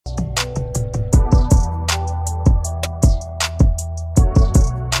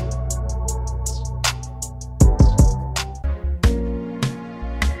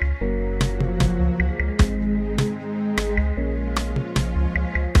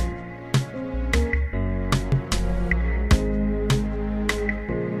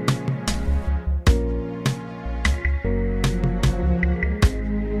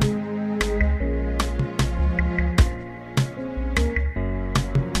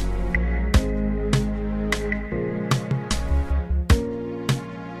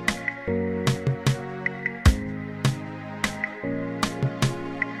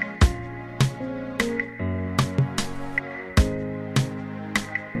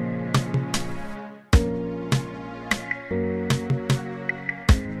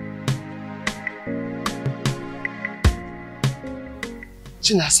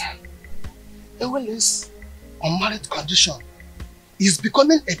joking aside, Ewele's unmarried condition is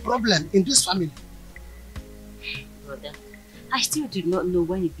becoming a problem in this family. Brother, I still do not know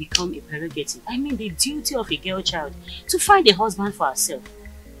when it becomes a prerogative. I mean the duty of a girl child to find a husband for herself.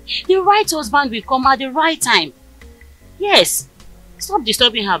 The right husband will come at the right time. Yes. Stop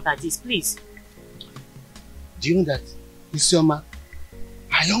disturbing her about this, please. Do you know that Isioma,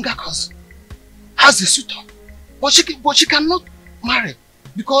 her younger cousin, has a suitor, but she cannot marry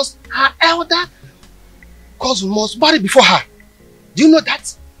because her elder cousin must marry before her. Do you know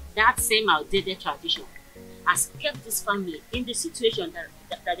that? That same outdated tradition has kept this family in the situation that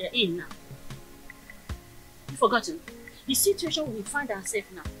they're in now. You've forgotten? The situation we find ourselves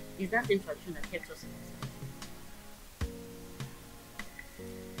now is that same tradition that kept us in.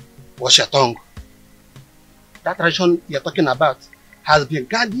 Watch your tongue. That tradition you're talking about has been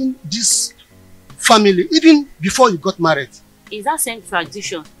guiding this family even before you got married. Is that same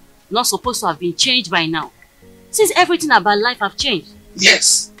tradition not supposed to have been changed by now? Since everything about life have changed.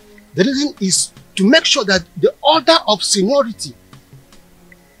 Yes. The reason is to make sure that the order of seniority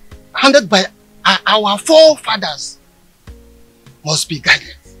handed by our forefathers must be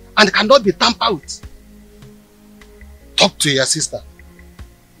guided and cannot be tampered with. Talk to your sister.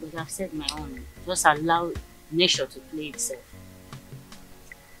 But I've said my own. Just allow nature to play itself.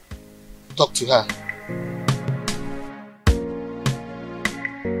 Talk to her.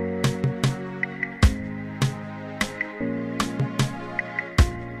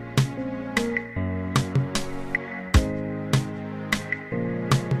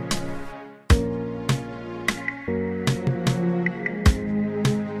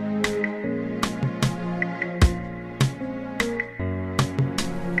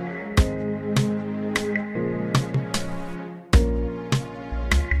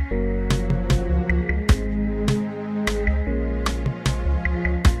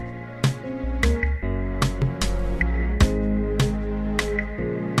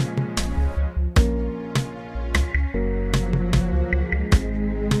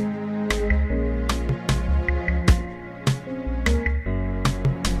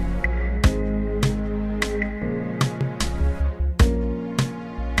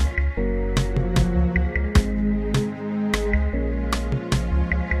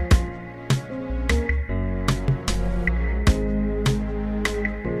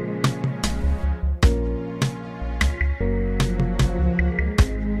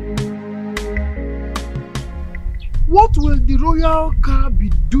 What will the royal car be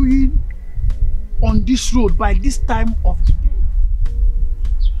doing on this road by this time of the day?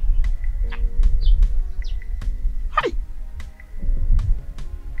 Hi!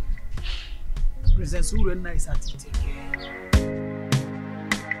 Princess Urena is at it again.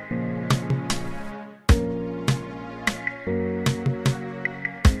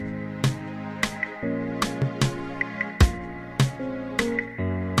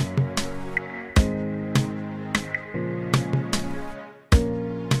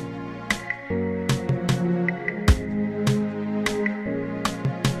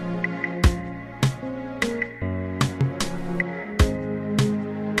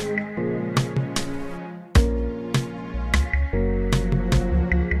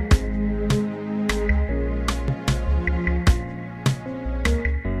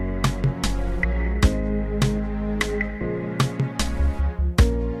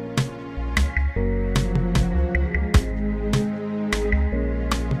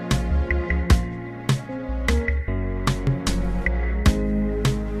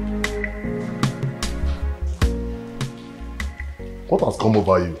 What has come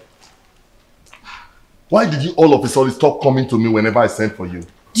over you? Why did you all of a sudden stop coming to me whenever I sent for you?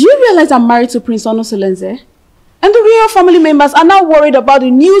 Do you realize I'm married to Prince Onosolenze? And the real family members are now worried about the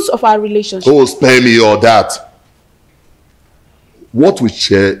news of our relationship. Oh, spare me all that. What we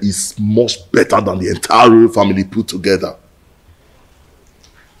share is much better than the entire royal family put together.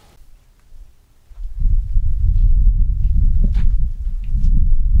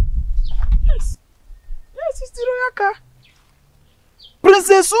 Yes, it's the royal car.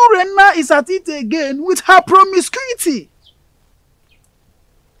 Princess Urena is at it again with her promiscuity.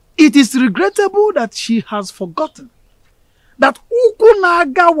 It is regrettable that she has forgotten that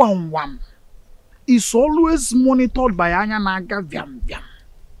Ukunaga Wam is always monitored by Anyanaga Vyam Vyam.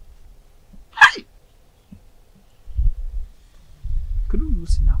 Hi! Could you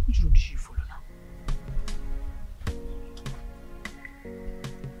see now? Which road did she follow now?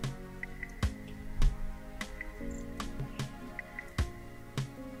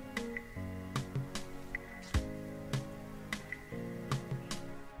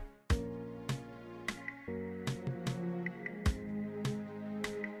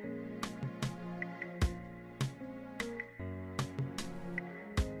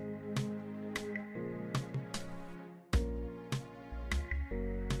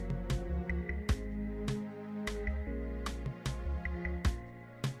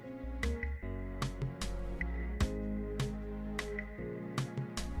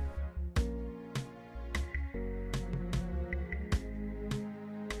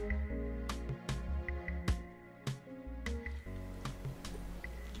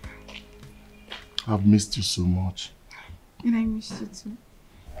 I've missed you so much. And I missed you too.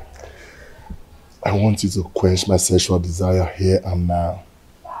 I want you to quench my sexual desire here and now.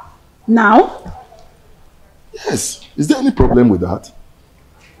 Now? Yes. Is there any problem with that?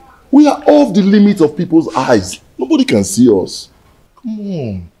 We are off the limit of people's eyes. Nobody can see us. Come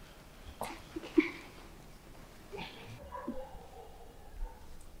on.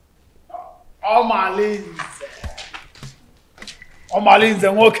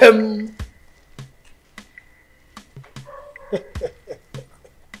 Omalinze, welcome.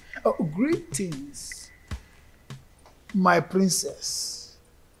 Greetings, my princess,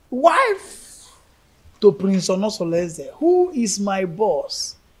 wife to Prince Onosoleze, who is my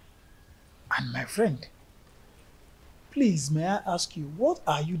boss and my friend. Please, may I ask you, what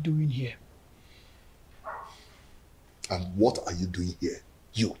are you doing here? And what are you doing here?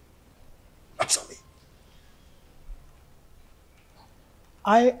 You. Answer me.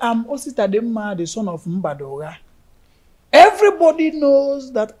 I am Ositadema, the son of Mbadora. Everybody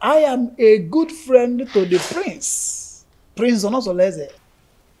knows that I am a good friend to the prince, Prince Onosoleze.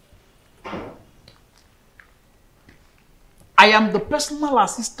 I am the personal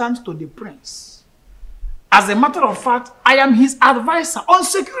assistant to the prince. As a matter of fact, I am his advisor on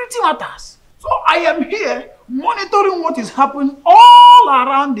security matters. So I am here monitoring what is happening all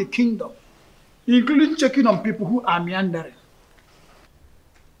around the kingdom, including checking on people who are meandering.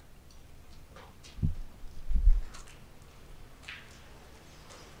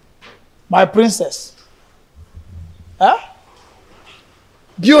 My princess. Huh?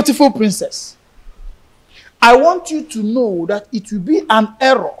 Beautiful princess. I want you to know that it will be an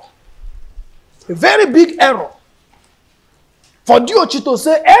error, a very big error, for Diochi to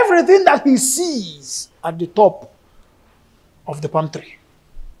say everything that he sees at the top of the palm tree.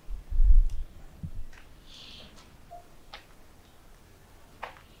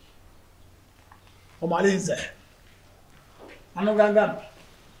 Omalinze. Anogangam.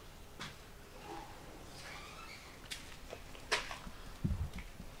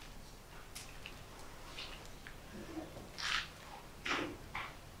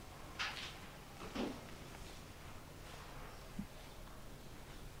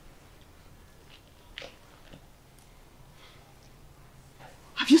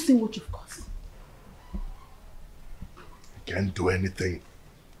 Have you seen what you've caused? He can't do anything.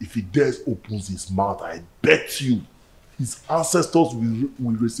 If he dares opens his mouth, I bet you his ancestors will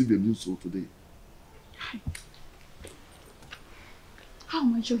receive a new soul today. How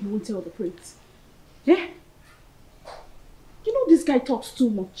am I sure he won't tell the prince? Eh? You know this guy talks too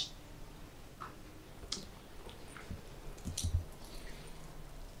much.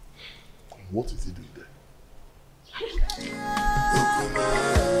 What is he doing there?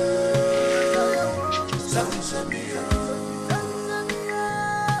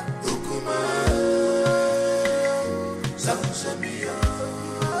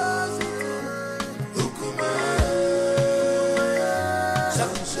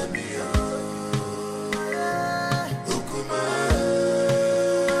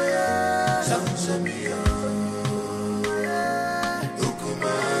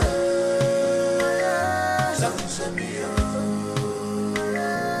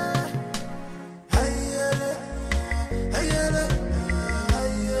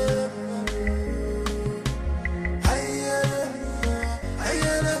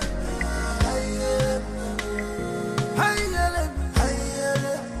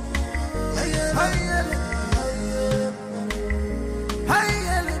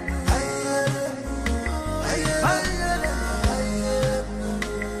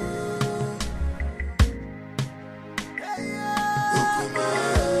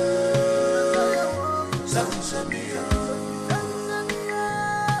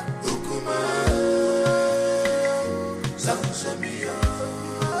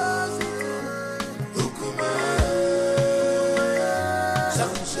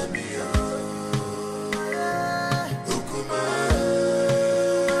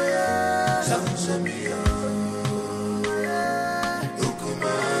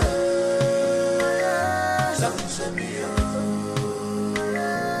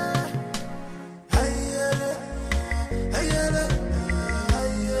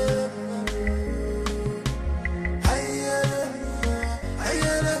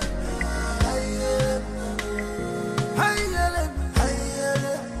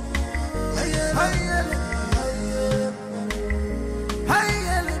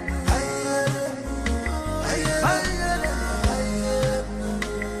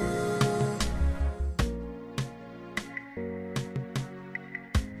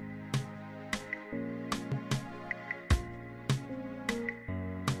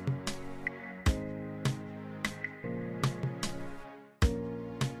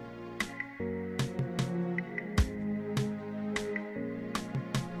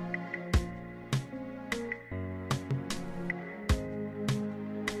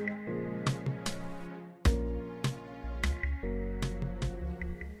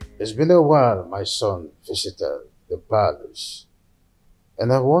 It's been a while my son visited the palace,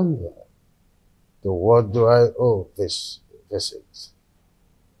 and I wonder, to what do I owe this visit?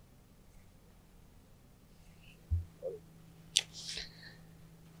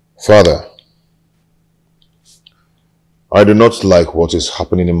 Father, I do not like what is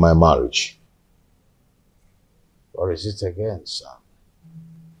happening in my marriage. Or is it again, son?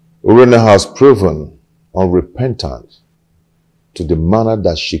 Urena has proven unrepentant to the manner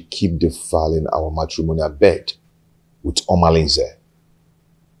that she keep defiling our matrimonial bed with Omalinze.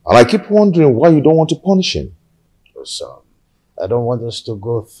 And I keep wondering why you don't want to punish him. Oh, son, I don't want us to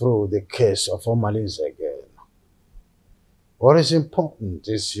go through the case of Omalinze again. What is important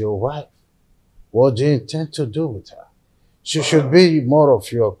is your wife. What do you intend to do with her? She should be more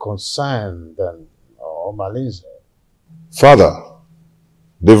of your concern than Omalinze. Father,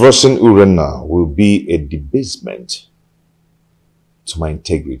 divorcing Urena will be a debasement to my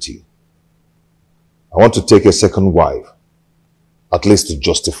integrity. I want to take a second wife, at least to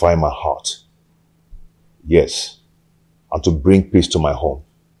justify my heart. Yes, and to bring peace to my home.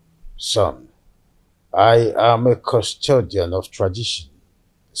 Son, I am a custodian of tradition.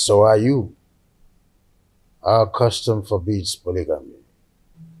 So are you. Our custom forbids polygamy.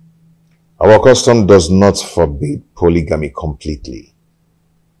 Our custom does not forbid polygamy completely.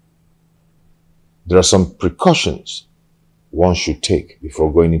 There are some precautions one should take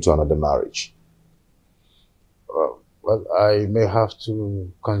before going into another marriage. Well, I may have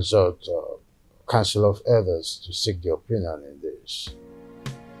to consult Council of Elders to seek their opinion in this.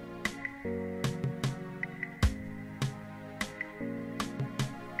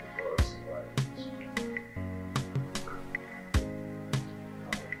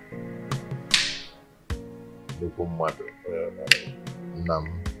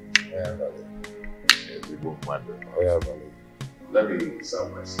 Let me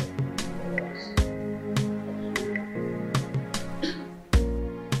serve myself.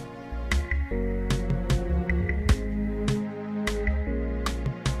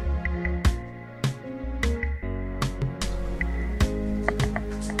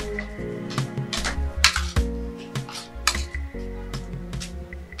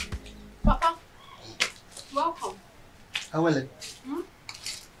 Papa, welcome. How will it?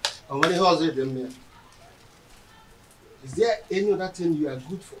 And when he was it, is there any other thing you are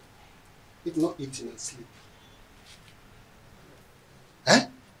good for? If not eating and sleep. Eh?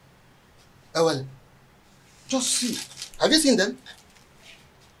 Well, just see. Have you seen them?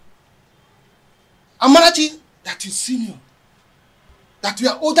 Amarachi, that is senior, that we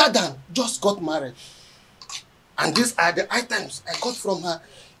are older than, just got married. And these are the items I got from her.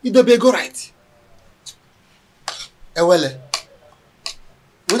 Idobego right. Ewele,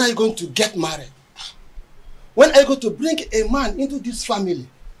 when are you going to get married? When are you going to bring a man into this family?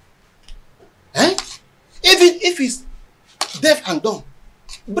 Eh? Even if he's deaf and dumb,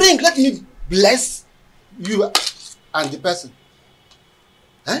 let me bless you and the person.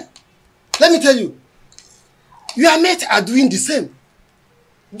 Eh? Let me tell you, your mates are doing the same.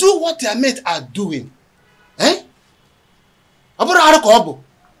 Do what your mates are doing. Eh?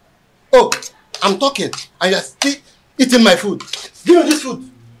 Oh, I'm talking and you're still eating my food. Give me this food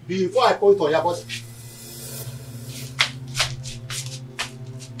before I point on your body.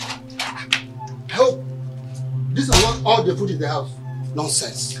 I hope this is not all the food in the house.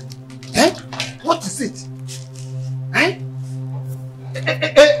 Nonsense. Eh? What is it? Eh? Look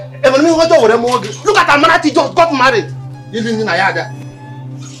at Amanati just got married. Even in Ayada.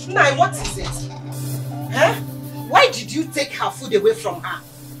 Nai, what is it? Eh? Why did you take her food away from her?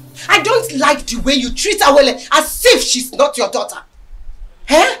 I don't like the way you treat her as if she's not your daughter.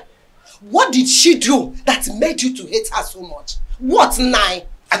 Eh? What did she do that made you to hate her so much? What, Nai?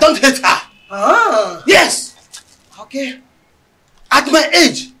 I don't hate her. Ah. Yes. Okay. At my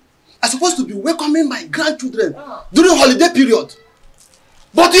age, I'm supposed to be welcoming my grandchildren during holiday period.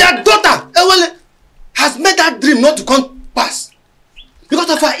 But your daughter, Ewele, has made that dream not to come pass because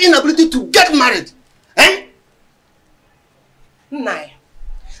of her inability to get married. Eh? Nai,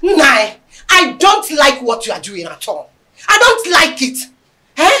 I don't like what you are doing at all. I don't like it.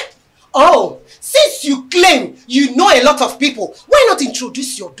 Eh? Oh, since you claim you know a lot of people, why not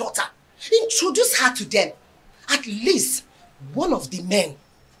introduce your daughter? Introduce her to them. At least one of the men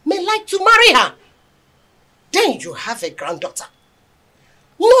may like to marry her. Then you have a granddaughter.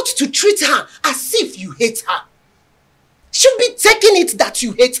 Not to treat her as if you hate her. Should be taking it that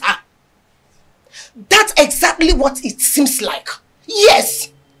you hate her. That's exactly what it seems like.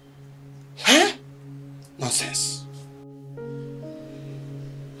 Yes. Huh? Nonsense.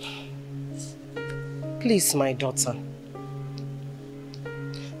 Please, my daughter.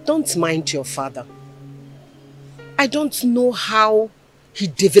 don't mind your father. I don't know how he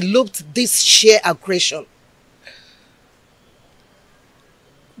developed this sheer aggression.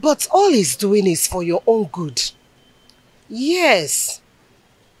 But all he's doing is for your own good. Yes.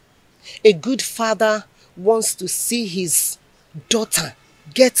 A good father wants to see his daughter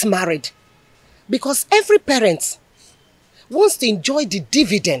get married. Because every parent wants to enjoy the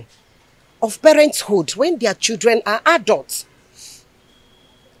dividend of parenthood when their children are adults.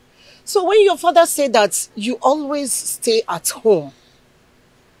 So when your father said that you always stay at home,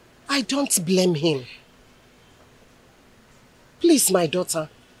 I don't blame him. Please, my daughter,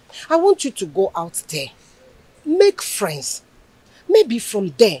 I want you to go out there. Make friends. Maybe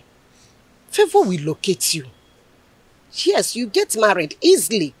from there, favor will locate you. Yes, you get married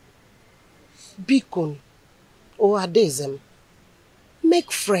easily. Bikon or Adezem. Make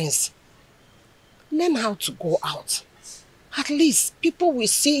friends. Learn how to go out. At least people will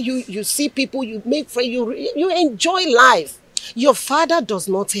see you. You see people, you make friends, you enjoy life. Your father does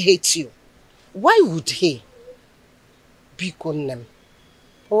not hate you. Why would he? Bikonem.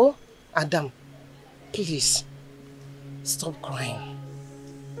 Oh, Adam, please, stop crying.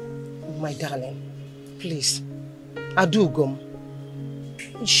 My darling, please. Adugom,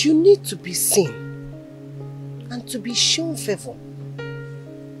 you need to be seen and to be shown favor.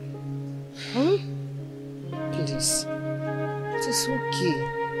 Please, it is okay,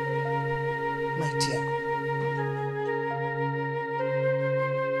 my dear.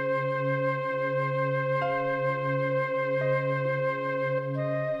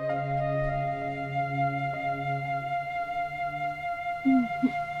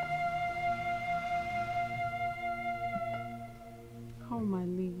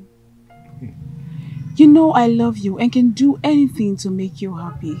 You know I love you and can do anything to make you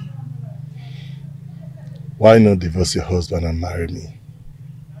happy. Why not divorce your husband and marry me?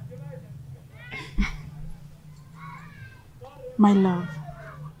 My love,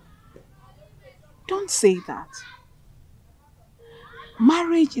 don't say that.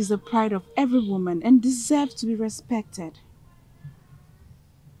 Marriage is the pride of every woman and deserves to be respected.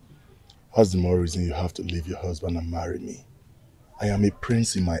 What's the more reason you have to leave your husband and marry me? I am a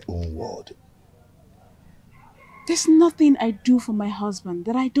prince in my own world. There's nothing I do for my husband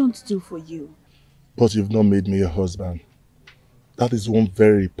that I don't do for you. But you've not made me your husband. That is one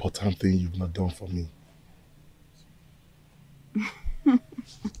very important thing you've not done for me.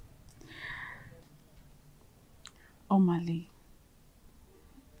 Omali,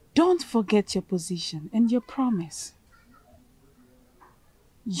 don't forget your position and your promise.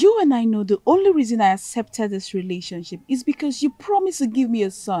 You and I know the only reason I accepted this relationship is because you promised to give me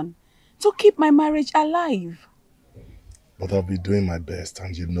a son to keep my marriage alive. But I'll be doing my best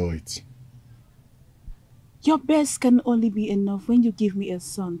and you know it. Your best can only be enough when you give me a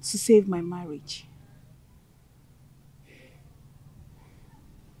son to save my marriage.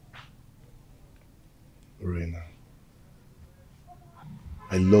 Reina,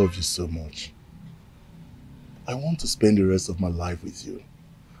 I love you so much. I want to spend the rest of my life with you.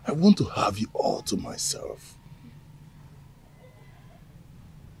 I want to have you all to myself.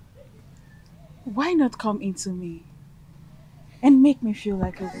 Why not come into me and make me feel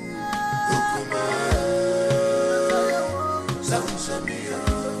like a woman?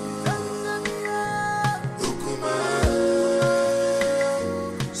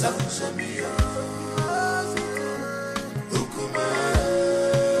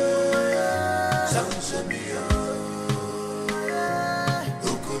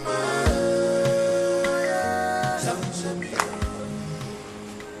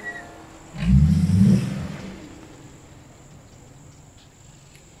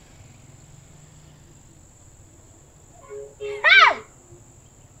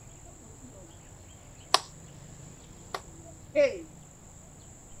 Hey.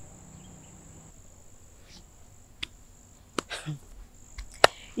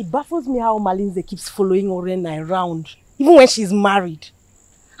 It baffles me how Malinze keeps following Orena around, even when she's married.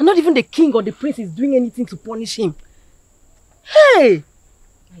 And not even the king or the prince is doing anything to punish him. Hey!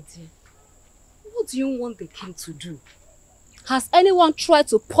 My dear, what do you want the king to do? Has anyone tried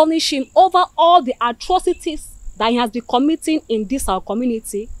to punish him over all the atrocities that he has been committing in this our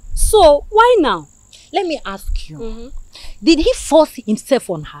community? So, why now? Let me ask you. Did he force himself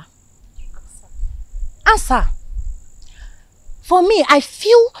on her? Answer. For me, I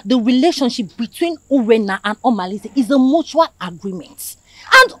feel the relationship between Urena and Omalize is a mutual agreement.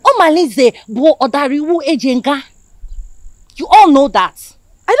 And Omalize bo odariwu ejenga. You all know that.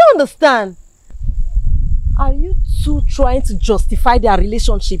 I don't understand. Are you two trying to justify their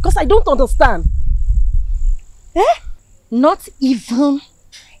relationship? Because I don't understand. Not even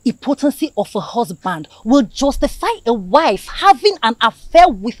impotency of a husband will justify a wife having an affair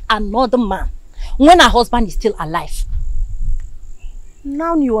with another man when her husband is still alive.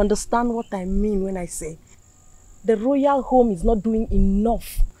 Now you understand what I mean when I say the royal home is not doing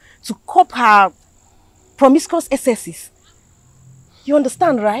enough to cope her promiscuous excesses. You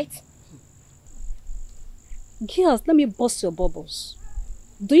understand, right? Girls, let me bust your bubbles.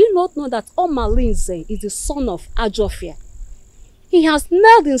 Do you not know that Omalinze is the son of Ajofia? He has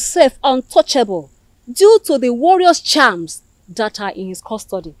made himself untouchable due to the warrior's charms that are in his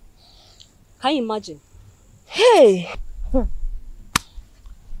custody. Can you imagine? Hey!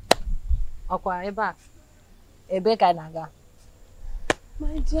 Okwa, eba. Ebe ka naga.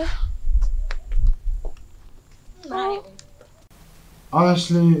 My dear.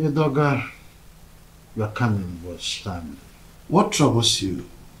 Honestly, Idoga, your coming was timely. What troubles you,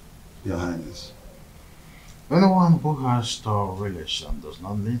 Your Highness? Anyone who has store relation does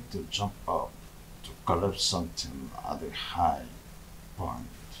not need to jump up to collect something at a high point.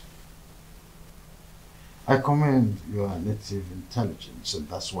 I commend your native intelligence, and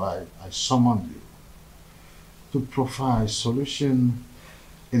that's why I summoned you to provide solution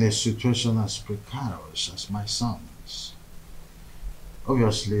in a situation as precarious as my son's.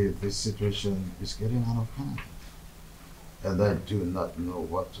 Obviously, this situation is getting out of hand, and I do not know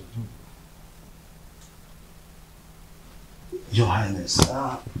what to do. Your Highness,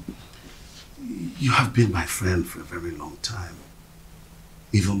 you have been my friend for a very long time,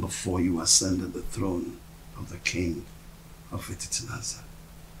 even before you ascended the throne of the king of Ititinasa.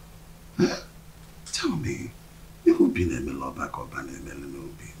 Tell me, you've been a Melobak or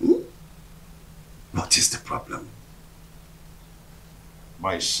Banemelinubi. What is the problem?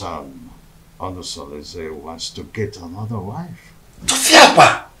 My son, Onusoleze, wants to get another wife.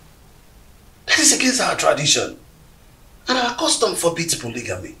 Tofiapa! That is against our tradition. And our custom forbids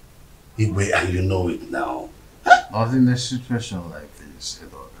polygamy. Igwe, and you know it now. Not in a situation like this,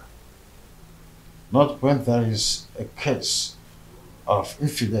 Edoga. Not when there is a case of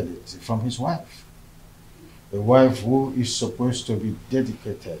infidelity from his wife. A wife who is supposed to be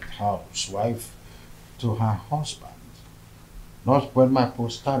dedicated housewife to her husband. Not when my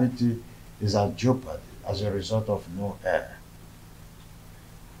posterity is at jeopardy as a result of no heir.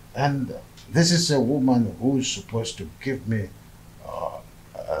 And this is a woman who is supposed to give me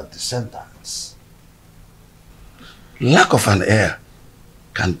descendants. Lack of an heir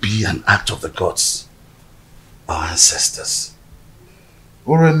can be an act of the gods, our ancestors.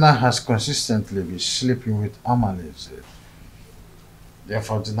 Urena has consistently been sleeping with Amaleze,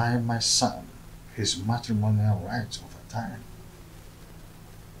 therefore denying my son his matrimonial rights over time.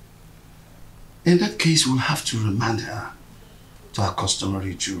 In that case, we'll have to remand her to her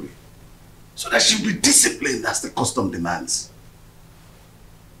customary jury, so that she'll be disciplined as the custom demands.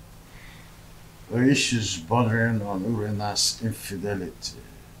 The issues bordering on Urena's infidelity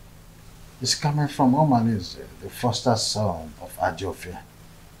is coming from Omaleze, the foster son of Ajofia.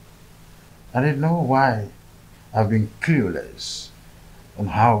 I didn't know why I've been clueless on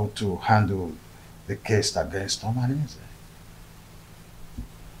how to handle the case against Omaleze.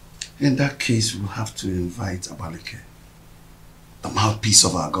 In that case, we'll have to invite Abalike, the mouthpiece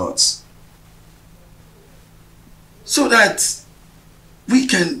of our gods, so that we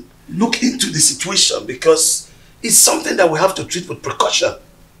can look into the situation, because it's something that we have to treat with precaution,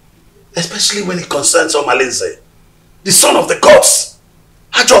 especially when it concerns Omaleze, the son of the gods,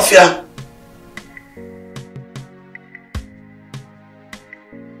 Ajofia.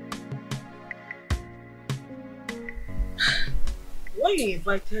 When you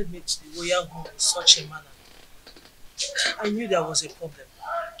invited me to the royal home in such a manner, I knew there was a problem.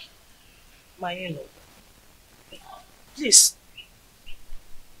 My in-law, please,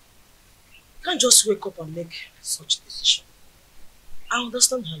 can't just wake up and make such a decision. I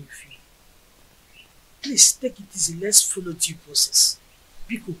understand how you feel. Please take it easy. Let's follow due process.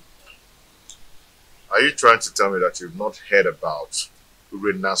 Biko. Are you trying to tell me that you've not heard about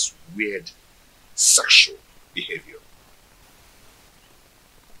Urena's weird sexual behavior?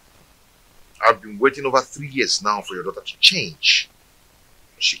 I've been waiting over 3 years now for your daughter to change.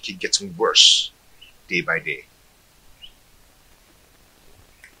 She keeps getting worse day by day.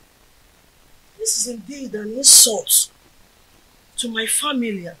 This is indeed an insult to my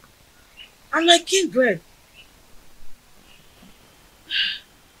family and my kindred.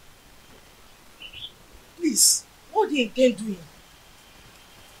 Please, what do you intend doing?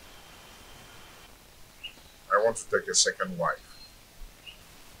 I want to take a second wife.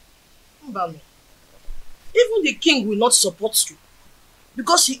 Mbami, even the king will not support you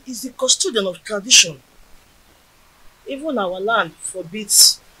because he is the custodian of tradition. Even our land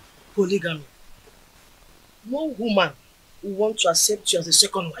forbids polygamy. No woman will want to accept you as a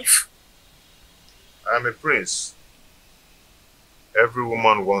second wife. I am a prince. Every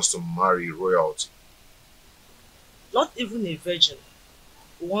woman wants to marry royalty. Not even a virgin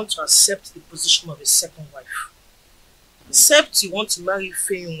will want to accept the position of a second wife. Except you want to marry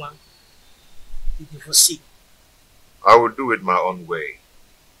Feyinwa, the divorcee. I will do it my own way.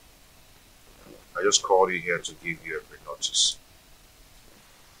 I just called you here to give you a pre-notice.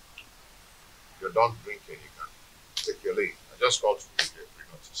 If you're done drinking, you can take your leave. I just called to give you a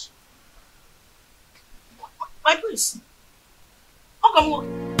pre-notice. My prince. How come on?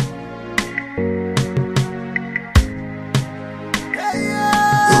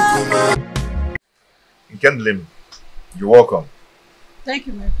 Kendlin, you're welcome. Thank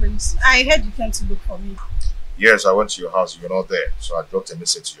you, my prince. I heard you came to look for me. Yes, I went to your house. You're not there. So I dropped a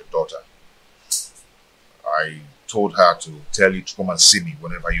message to your daughter. I told her to tell you to come and see me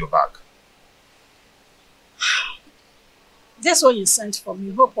whenever you're back. That's what you sent for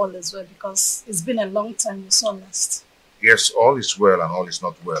me. Hope all is well, because it's been a long time we saw last. Yes, all is well and all is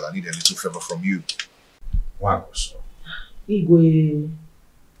not well. I need a little favor from you. Marcos, Igwe.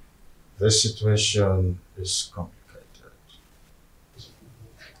 this situation is complicated.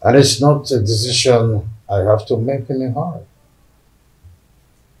 And it's not a decision I have to make in a hurry.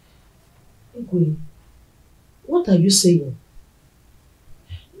 Igwe, what are you saying?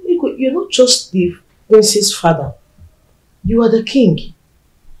 Igwe, you're not just the prince's father. You are the king.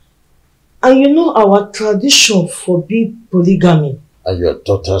 And you know our tradition forbids polygamy. And your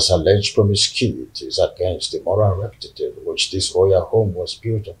daughter's alleged promiscuity is against the moral rectitude which this royal home was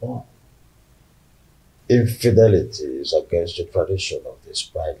built upon. Infidelity is against the tradition of this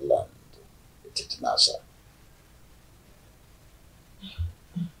pride land, Nasa.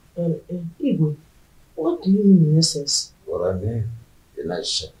 Igwe, what do you mean in essence? What I mean, in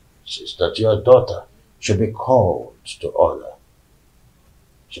essence, is that your daughter should be called to order.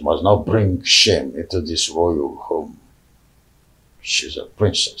 She must not bring shame into this royal home. She's a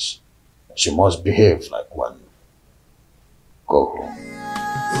princess. She must behave like one. Go home.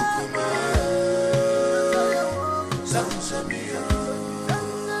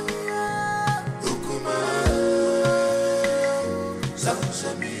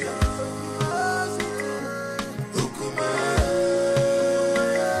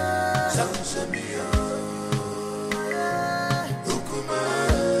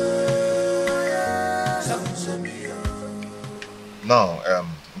 Now,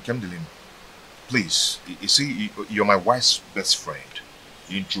 Nkemdilin, please, you see, you're my wife's best friend.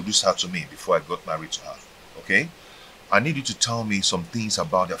 You introduced her to me before I got married to her, okay? I need you to tell me some things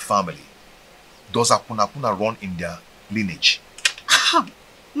about their family. Does Apuna run in their lineage?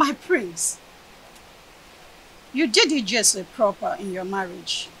 My prince, you did it just proper in your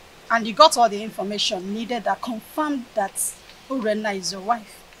marriage, and you got all the information needed that confirmed that Urenna is your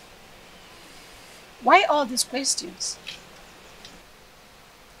wife. Why all these questions?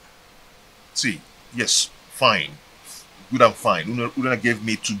 See, yes, fine. Good and fine. Urenna gave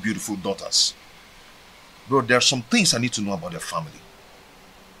me 2 beautiful daughters. Bro, there are some things I need to know about their family.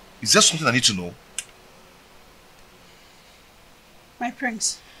 Is there something I need to know? My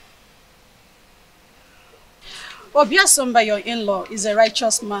prince, Obiasomba, your in-law, is a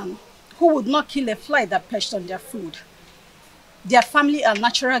righteous man who would not kill a fly that perched on their food. Their family are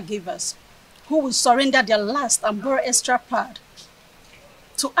natural givers who will surrender their last and borrow extra pad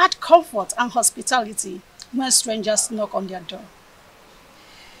to add comfort and hospitality when strangers knock on their door.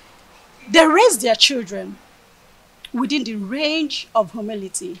 They raise their children within the range of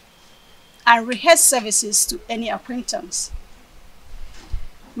humility and rehearse services to any acquaintance.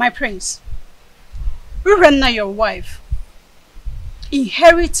 My prince, Urenna, your wife,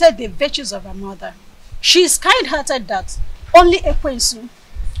 inherited the virtues of her mother. She is kind-hearted that only Ekwensu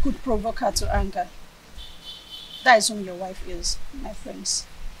could provoke her to anger. That is whom your wife is, my prince.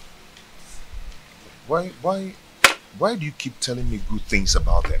 Why do you keep telling me good things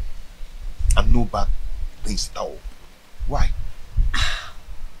about them and no bad things at all? Why?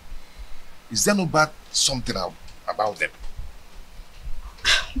 Is there no bad something about them?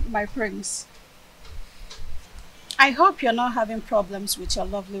 My prince, I hope you're not having problems with your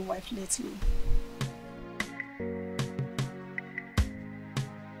lovely wife lately.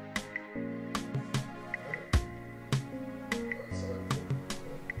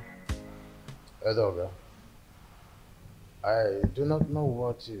 Edoga, I do not know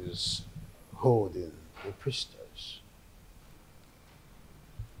what is holding the priestess.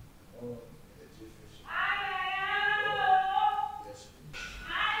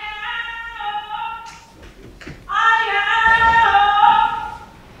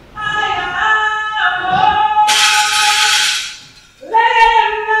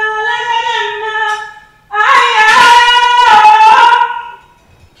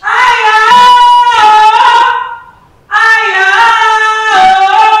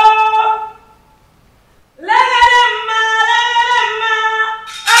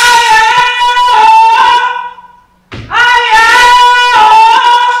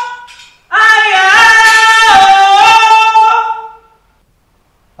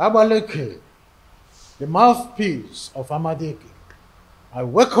 Abaleke, the mouthpiece of Amadeke, I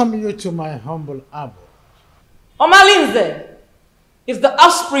welcome you to my humble abode. Omalinze is the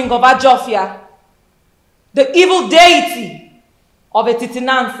offspring of Ajofia, the evil deity of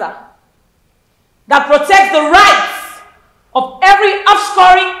Etitinansa, that protects the rights of every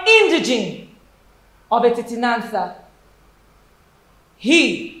offscoring indigene of Etitinansa.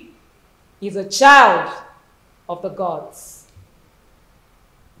 He is a child of the gods.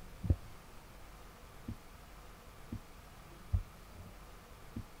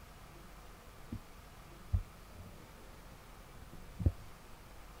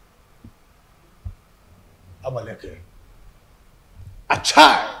 Abaleke, a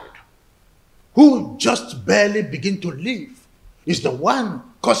child who just barely begin to live is the one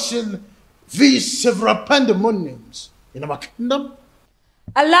causing these several pandemoniums in our kingdom.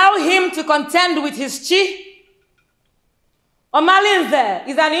 Allow him to contend with his chi. Omalinze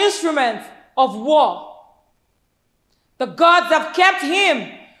is an instrument of war. The gods have kept him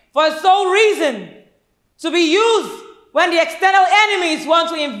for a sole reason, to be used when the external enemies want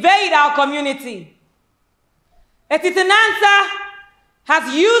to invade our community. Etitinansa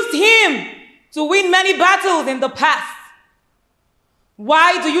has used him to win many battles in the past.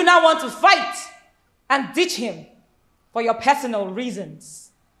 Why do you now want to fight and ditch him for your personal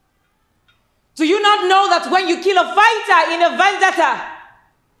reasons? Do you not know that when you kill a fighter in a vendetta,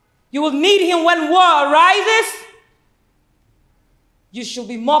 you will need him when war arises? You should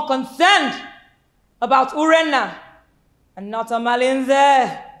be more concerned about Urena and not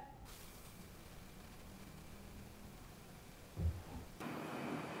Omalinze.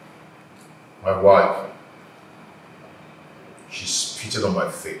 My wife, she spitted on my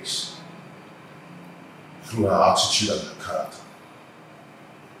face through her attitude and her character.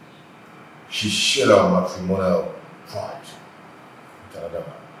 She shared our matrimonial pride with another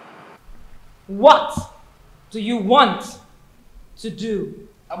man. What do you want to do?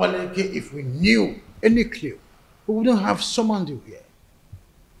 Abaleke, if we knew any clue, we wouldn't have summoned you here.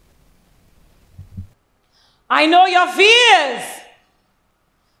 I know your fears.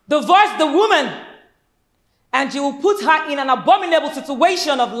 Divorce the woman, and you will put her in an abominable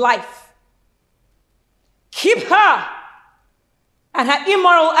situation of life. Keep her, and her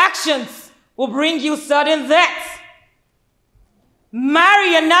immoral actions will bring you sudden death.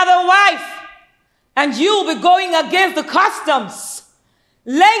 Marry another wife, and you will be going against the customs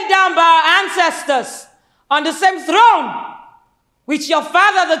laid down by our ancestors on the same throne which your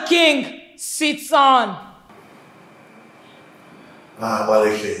father the king sits on.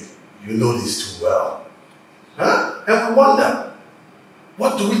 Abaleke, you know this too well. Huh? And I wonder,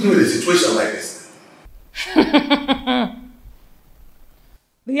 what do we do in a situation like this?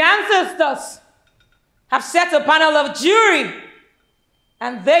 The ancestors have set a panel of jury,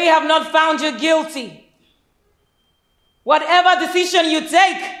 and they have not found you guilty. Whatever decision you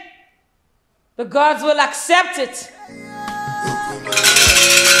take, the gods will accept it.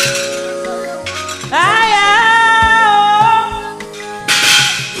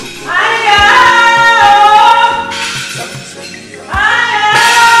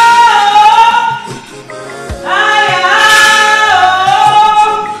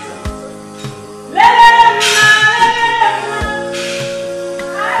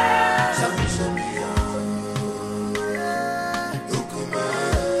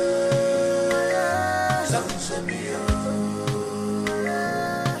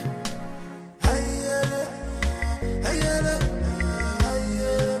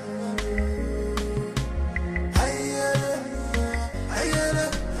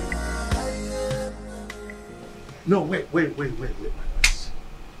 No, wait.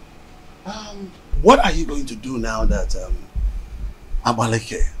 What are you going to do now that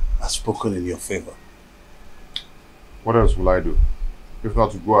Abaleke has spoken in your favor? What else will I do? If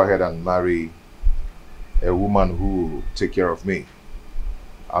not to go ahead and marry a woman who will take care of me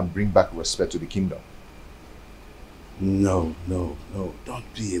and bring back respect to the kingdom. No,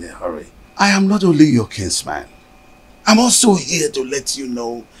 don't be in a hurry. I am not only your kinsman. I'm also here to let you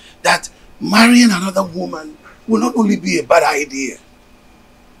know that marrying another woman will not only be a bad idea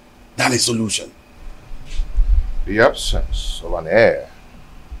than a solution. The absence of an heir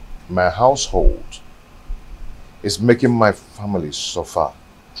in my household is making my family suffer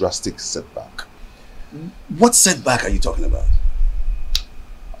drastic setback. What setback are you talking about?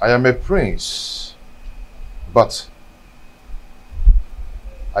 I am a prince, but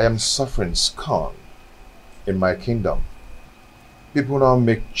I am suffering scorn in my kingdom. People now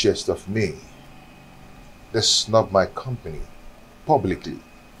make jest of me. They snub my company publicly,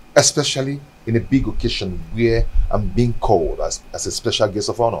 especially in a big occasion where I'm being called as a special guest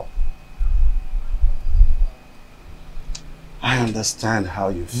of honor. I understand how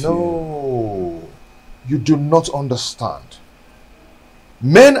you feel. No, you do not understand.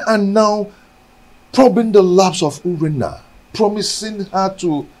 Men are now probing the laps of Urena, promising her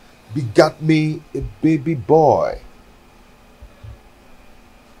to beget me a baby boy.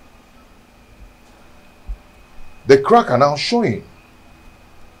 The crack are now showing.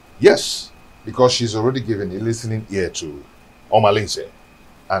 Yes, because she's already given a listening ear to Omalinze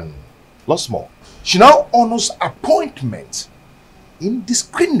and lots more. She now honors appointment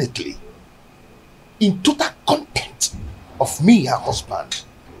indiscriminately in total contempt of me, her husband.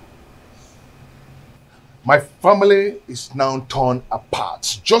 My family is now torn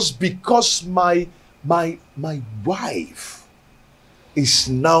apart just because my wife is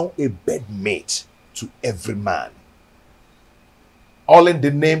now a bedmate to every man. All in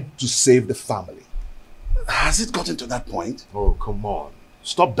the name to save the family. Has it gotten to that point? Oh, come on.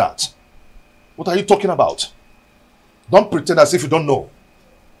 Stop that. What are you talking about? Don't pretend as if you don't know.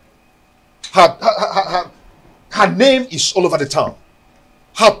 Her name is all over the town.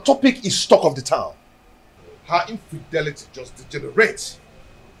 Her topic is talk of the town. Her infidelity just degenerates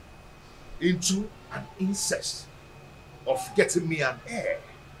into an incest of getting me an heir.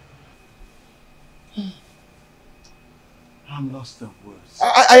 I'm lost of words.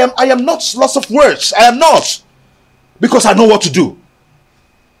 I am not lost of words. I am not. Because I know what to do.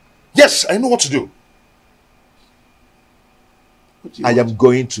 Yes, I know what to do. I am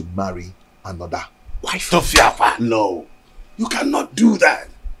going to marry another wife. Tofiafa, no. You cannot do that.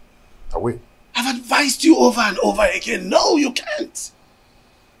 I will. I've advised you over and over again. No, you can't.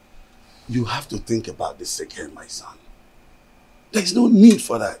 You have to think about this again, my son. There's no need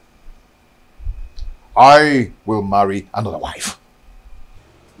for that. I will marry another wife.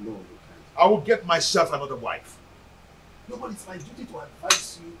 No, you can't. I will get myself another wife. No, but it's my duty to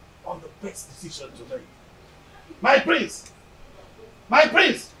advise you on the best decision to make. My prince! My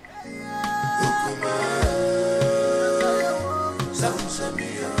prince!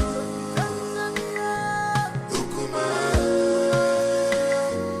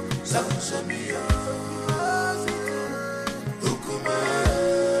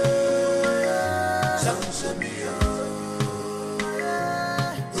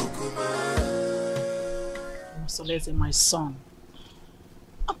 Soleze, my son,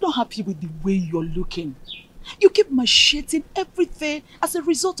 I'm not happy with the way you're looking. You keep macheting everything as a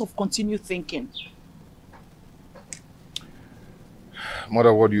result of continued thinking.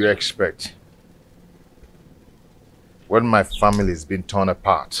 Mother, what do you expect? When my family is being torn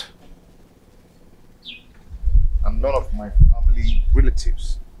apart, and none of my family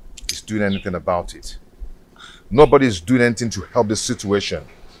relatives is doing anything about it. Nobody is doing anything to help the situation,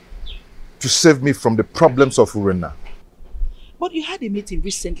 to save me from the problems of Urena. But you had a meeting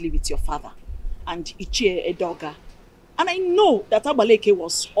recently with your father and Ichie Edoga. And I know that Abaleke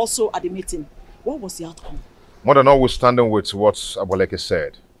was also at the meeting. What was the outcome? Mother, notwithstanding with what Abaleke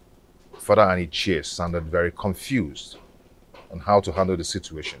said, Father and Ichie sounded very confused on how to handle the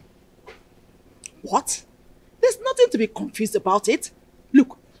situation. What? There's nothing to be confused about it.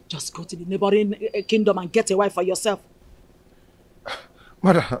 Look, just go to the neighboring kingdom and get a wife for yourself.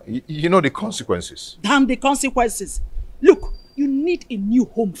 Mother, you know the consequences. Damn the consequences. Look, you need a new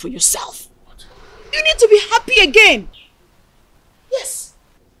home for yourself. What? You need to be happy again. Yes.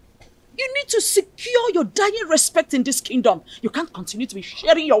 You need to secure your dying respect in this kingdom. You can't continue to be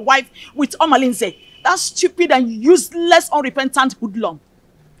sharing your wife with Omalinze. That stupid and useless, unrepentant hoodlum.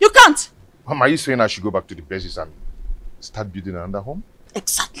 You can't. Mom, are you saying I should go back to the basis and start building another home?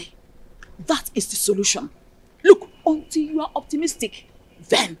 Exactly. That is the solution. Look, until you are optimistic,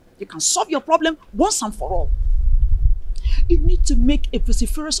 then you can solve your problem once and for all. You need to make a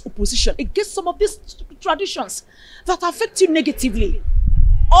vociferous opposition against some of these traditions that affect you negatively.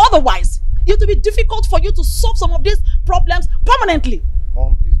 Otherwise, it will be difficult for you to solve some of these problems permanently.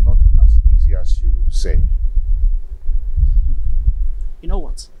 Mom, it's not as easy as you say. You know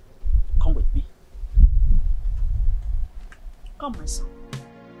what? Come with me. Come, my son.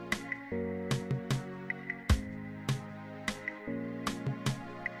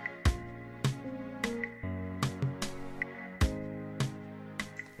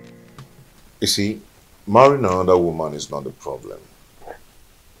 You see, marrying another woman is not the problem.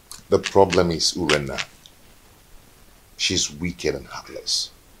 The problem is Urena. She's wicked and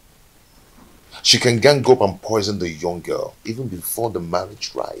heartless. She can gang up and poison the young girl even before the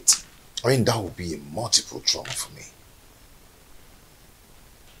marriage rite. I mean, that would be a multiple trauma for me.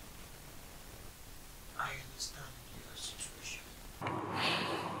 I understand your situation.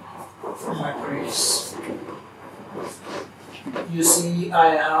 My praise. You see,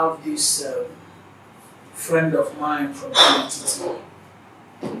 I have this friend of mine from NollyTv.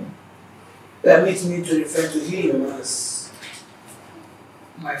 Permit me to refer to him as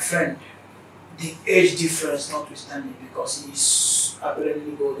my friend. The age difference notwithstanding, because he's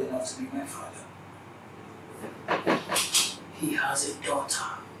apparently old enough to be my father. He has a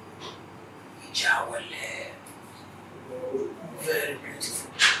daughter, Ijawale. Very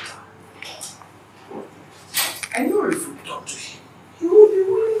beautiful daughter. I know if we talk to him, he will be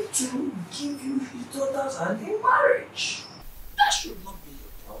willing to give you his daughter's hand in marriage. That should not be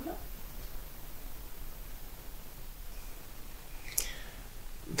your problem.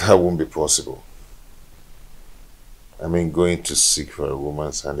 That won't be possible. I mean, going to seek for a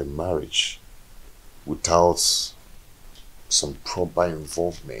woman's hand in marriage without some proper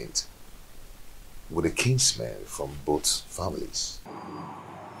involvement with a kinsman from both families.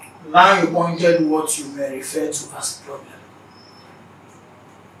 Now you pointed what you may refer to as problem.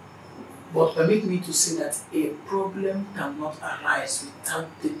 But permit me to say that a problem cannot arise without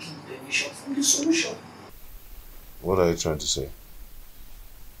taking permission from the solution. What are you trying to say?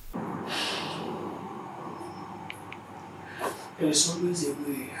 There is always a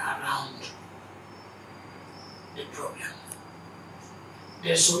way around the problem.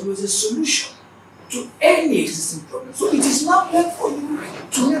 There's always a solution to any existing problem. So it is not left for you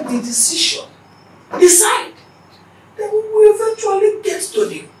to make the decision. Decide. Then we will eventually get to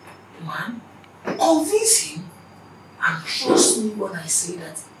the man, convince him, and trust me when I say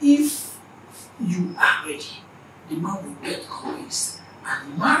that if you are ready, the man will get convinced.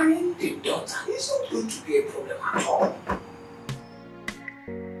 And marrying the daughter is not going to be a problem at all.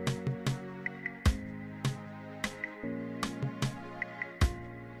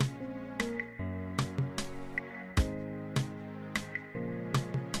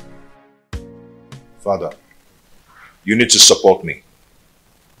 Father, you need to support me.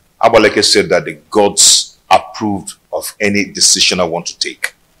 Abaleke said that the gods approved of any decision I want to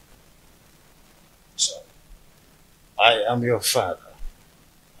take. So, I am your father.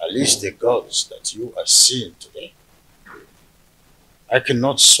 At least the gods that you are seeing today. I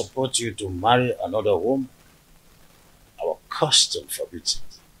cannot support you to marry another woman. Our custom forbids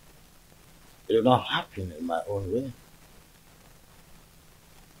it. It will not happen in my own way.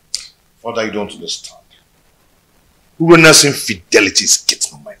 Father, you don't understand. Urena's infidelity is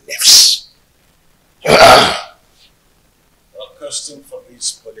getting on my nerves. Our custom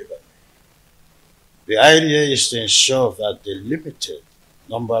forbids polygamy. The idea is to ensure that the limited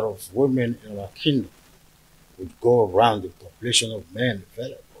number of women in our kingdom would go around the population of men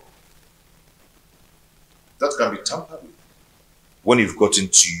available. That can be tampered with when you've got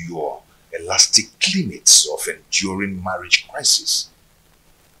into your elastic limits of enduring marriage crisis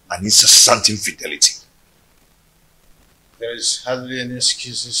and incessant infidelity. There is hardly any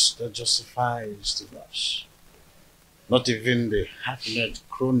excuses that justifies the rush. Not even the half-net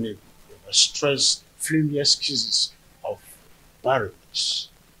chronic, stressed, flimsy excuses of barrenness.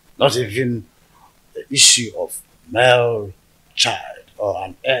 Not even the issue of male child or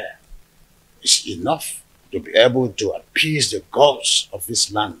an heir is enough to be able to appease the gods of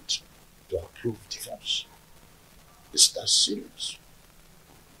this land to approve divorce. Is that serious?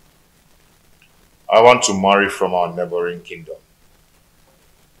 I want to marry from our neighboring kingdom.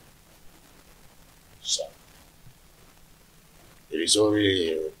 So, it is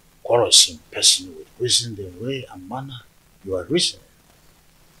only a quarrelsome person with reason the way and manner you are reasoning.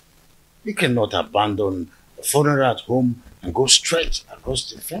 You cannot abandon the funeral at home and go straight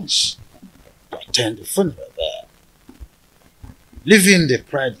across the fence to attend the funeral there. Leaving the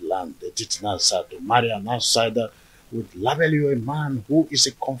pride land, the Titanasa, to marry an outsider would label you a man who is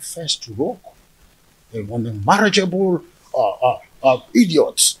a confessed rogue, an unmarriageable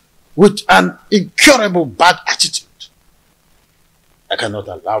idiot with an incurable bad attitude. I cannot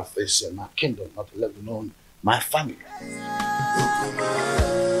allow this in my kingdom, not let alone my family.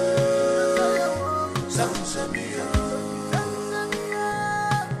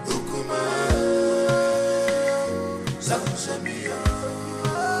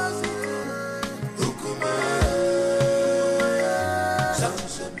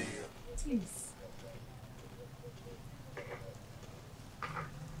 Please.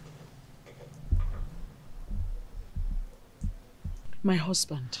 My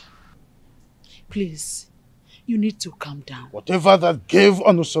husband, please, you need to calm down. Whatever that gave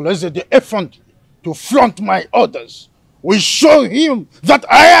Onusoleze the effrontery to flaunt my orders will show him that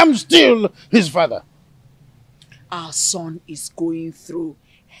I am still his father. Our son is going through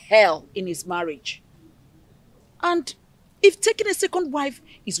hell in his marriage. And If taking a second wife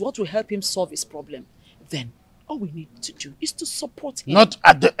is what will help him solve his problem, then all we need to do is to support him. Not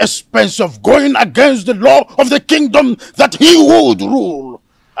at the expense of going against the law of the kingdom that he would rule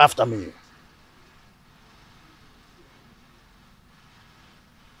after me.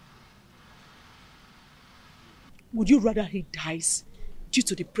 Would you rather he dies due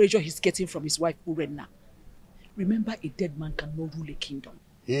to the pressure he's getting from his wife Urenna? Remember, a dead man cannot rule a kingdom.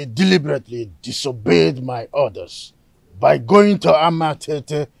 He deliberately disobeyed my orders by going to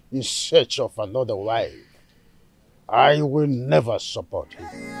Amatete in search of another wife. I will never support him.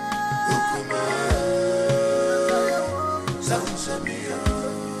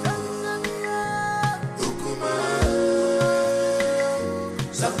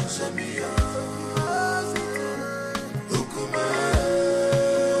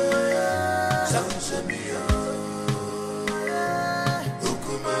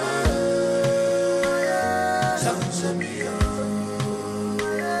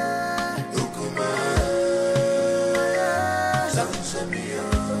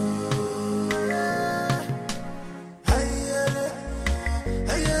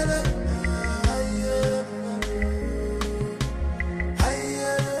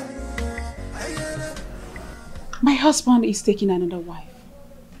 My husband is taking another wife.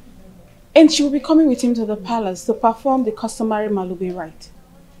 And she will be coming with him to the palace to perform the customary Malube rite.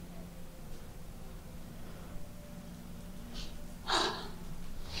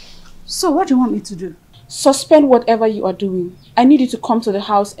 So what do you want me to do? Suspend whatever you are doing. I need you to come to the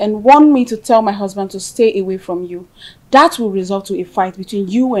house and warn me to tell my husband to stay away from you. That will result to a fight between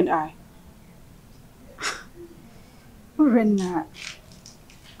you and I. Urenna,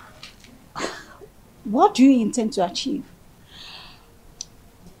 what do you intend to achieve?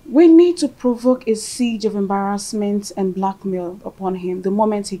 We need to provoke a siege of embarrassment and blackmail upon him the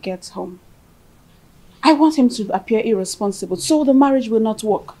moment he gets home. I want him to appear irresponsible so the marriage will not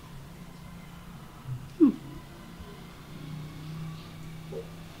work.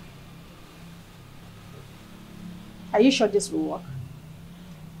 Are you sure this will work?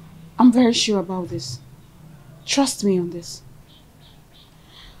 I'm very sure about this. Trust me on this.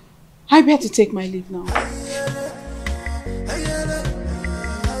 I better take my leave now.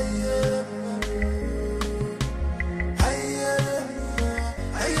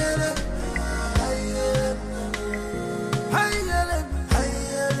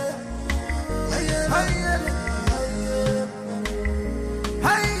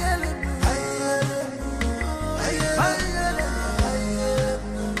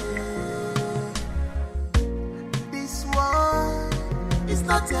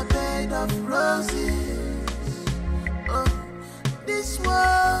 Not a bed of roses. Oh, this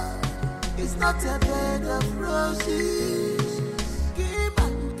world is not a bed of roses. Give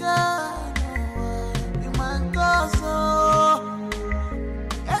and God, you man go so.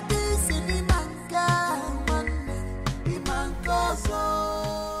 Every city man God, one man go so.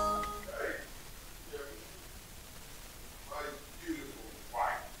 My beautiful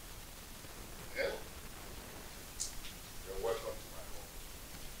wife. Yeah? You're welcome.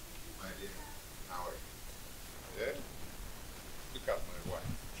 Look at my wife.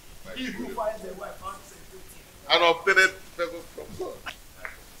 My beautiful wife. An obtained favor from God.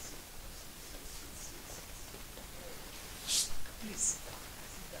 Please.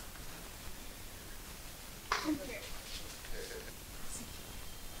 Okay.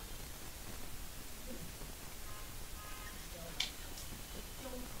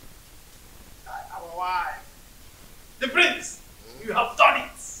 Our wife. The prince, you have done it.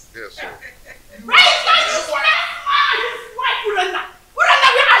 Yes, sir.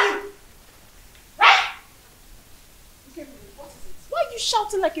 Why are you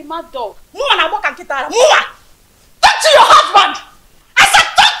shouting like a mad dog? Move and walk and get out. Move! Talk to your husband! I said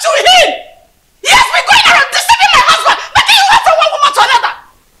talk to him! He has been going around deceiving my husband, making you run from one woman to another.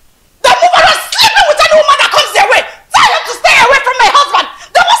 The woman is sleeping with any woman that comes their way. Tell him to stay away from my husband.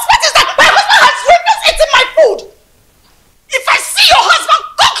 The worst part is that my husband has refused eating my food. If I see your husband,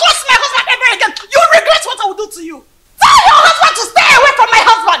 go close to my husband ever again, you'll regret what I will do to you. Tell your husband to stay away from my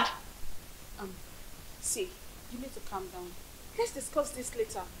husband. See, you need to calm down. Let's discuss this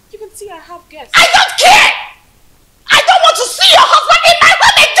later. You can see I have guests. I don't care! I don't want to see your husband in my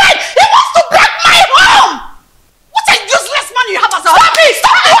home again! He wants to break my home! What a useless man you have as a husband! Stop me!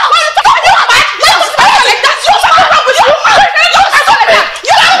 Stop me! Stop me! That's your fucking wrong with you!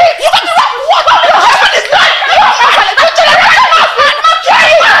 You love me! You got the wrong with what? Your husband is lying!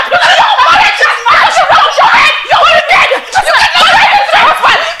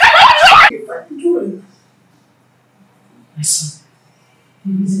 My son,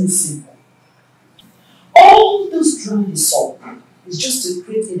 listen. All those trying to solve is just to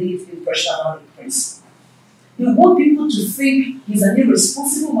create a negative pressure around the prince. They want people to think he's an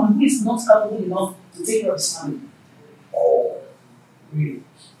irresponsible man who is not capable enough to take care of his family. Oh, really?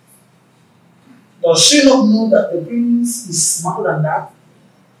 Does she not know that the prince is smarter than that?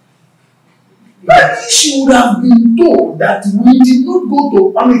 Maybe she would have been told that we did not go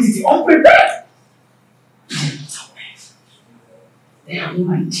to NollyTv unprepared. They have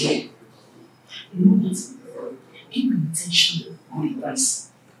no idea. You know what? Keep an attention on the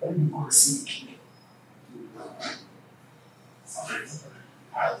price when we go and see the king.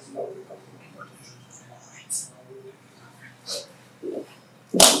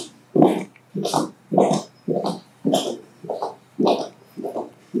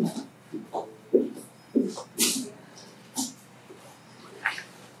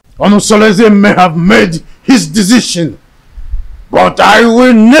 Onosoleze may have made his decision, but I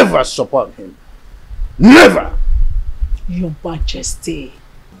will never support him. Never! Your Majesty,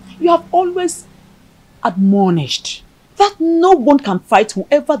 you have always admonished that no one can fight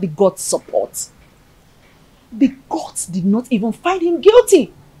whoever the gods support. The gods did not even find him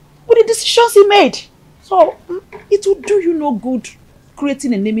guilty with the decisions he made. So, it will do you no good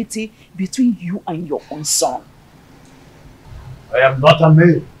creating enmity between you and your own son. I am not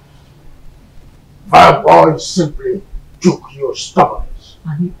amazed. That boy simply took your stubbornness.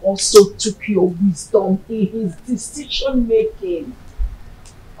 And he also took your wisdom in his decision making.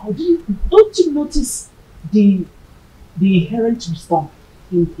 Don't you notice the inherent wisdom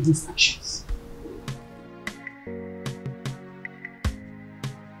in his actions?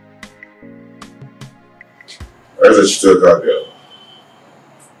 As I stood out there,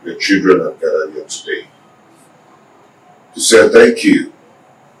 your children have gathered here today to say thank you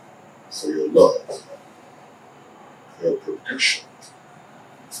for your love, for your protection,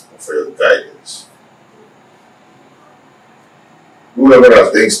 and for your guidance. Whoever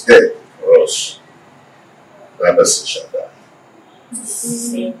has things dead for us, that person shall die.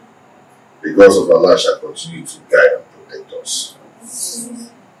 Because of Allah shall continue to guide and protect us.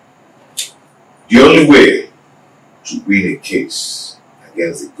 The only way to win a case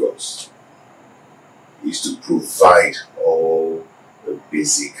against the gods is to provide all the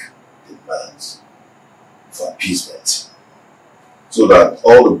basic demands for appeasement, so that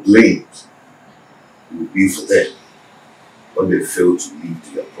all the blame will be for them when they fail to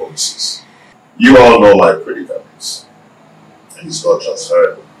live their promises. You all know my predicaments, and it's not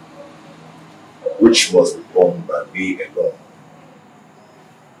transferable, which must be borne by me alone.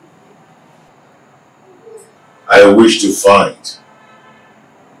 I wish to find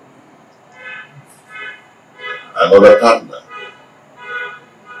another partner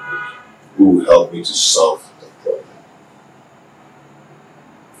who will help me to solve the problem.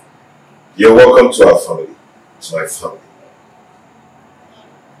 You're welcome to our family, to my family.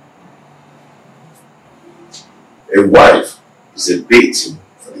 A wife is a bait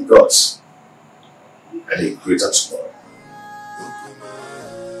for the gods, and a greater tomorrow.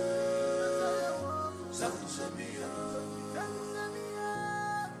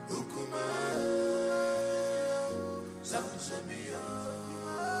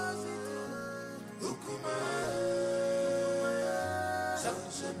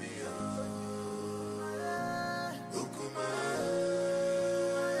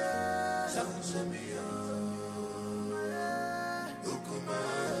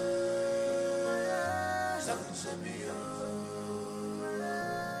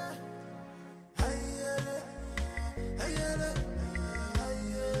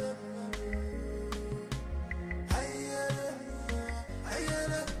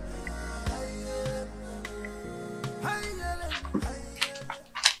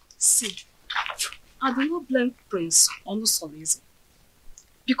 See, I do not blame Prince Onosoleze,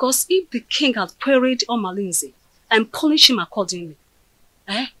 because if the king had queried Omalinze and punished him accordingly,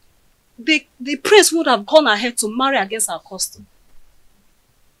 the prince would have gone ahead to marry against our custom.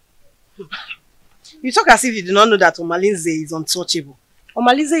 You talk as if you do not know that Omalinze is untouchable.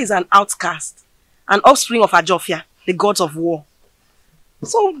 Omalinze is an outcast, an offspring of Ajofia, the gods of war.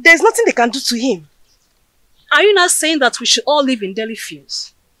 So there's nothing they can do to him. Are you not saying that we should all live in Delhi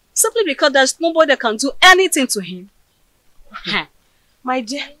fields? Simply because there's nobody that can do anything to him? My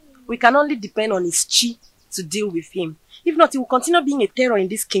dear, we can only depend on his chi to deal with him. If not, he will continue being a terror in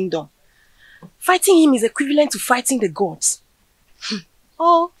this kingdom. Fighting him is equivalent to fighting the gods.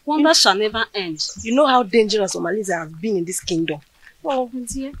 Oh, wonder shall never end. You know how dangerous Omalinze has been in this kingdom. Oh,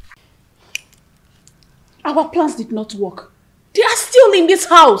 dear. Our plans did not work. They are still in this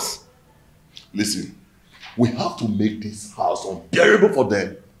house. Listen, we have to make this house unbearable for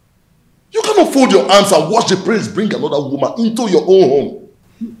them. You cannot fold your arms and watch the prince bring another woman into your own home.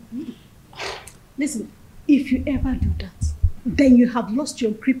 Listen, if you ever do that, then you have lost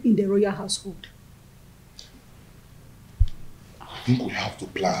your grip in the royal household. I think we have to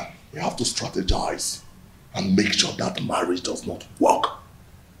plan. We have to strategize and make sure that marriage does not work.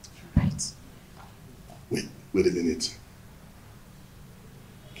 Right. Wait a minute.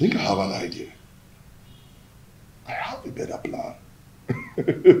 I think I have an idea. I have a better plan.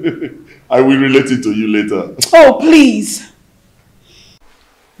 I will relate it to you later. Oh, please.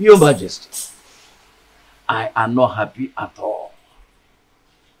 Your Majesty, I am not happy at all.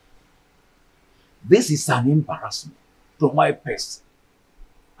 This is an embarrassment to my person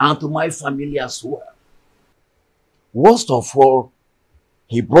and to my family as well. Worst of all,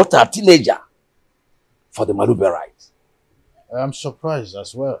 he brought a teenager for the Malube rite. I am surprised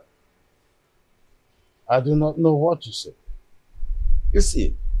as well. I do not know what to say. You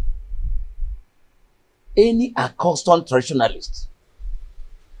see, any accustomed traditionalist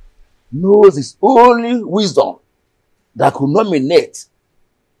knows it's only wisdom that could nominate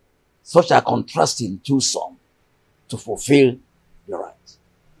such a contrasting twosome to fulfill the right.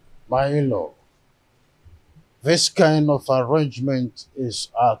 My in-law, this kind of arrangement is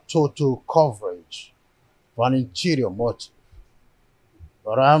a total coverage for an interior motive.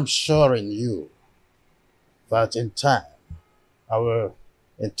 But I'm assuring you that in time, I will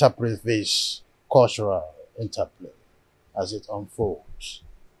interpret this cultural interplay as it unfolds.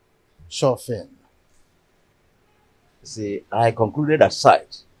 Sure thing. See, I concluded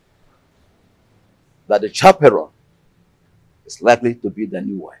aside that the chaperone is likely to be the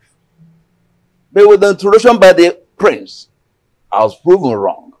new wife. But with the introduction by the prince, I was proven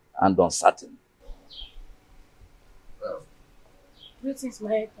wrong and uncertain. Greetings, my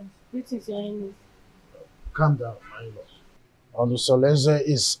husband. Greetings, your highness. Calm down, my lord. Onusoleze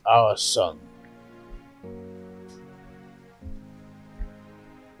is our son.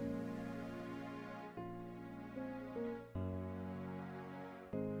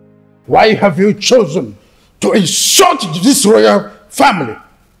 Why have you chosen to insult this royal family?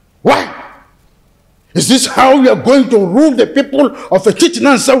 Why? Is this how you are going to rule the people of a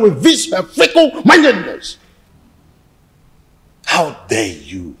Chitinansa with this fickle-mindedness? How dare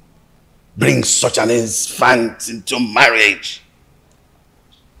you bring such an infant into marriage?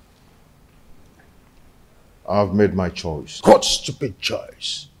 I've made my choice. What stupid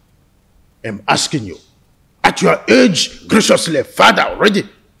choice? I'm asking you. At your age, graciously, father already,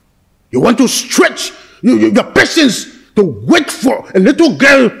 you want to stretch your patience to wait for a little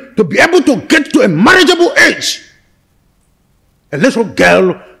girl to be able to get to a marriageable age. A little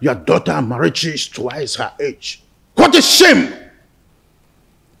girl, your daughter Amarachi is twice her age. What a shame!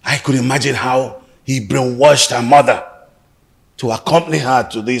 I could imagine how he brainwashed her mother to accompany her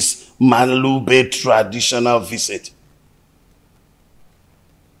to this Malube traditional visit.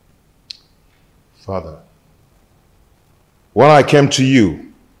 Father, when I came to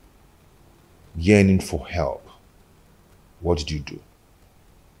you, yearning for help, what did you do?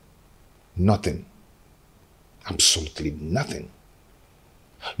 Nothing. Absolutely nothing.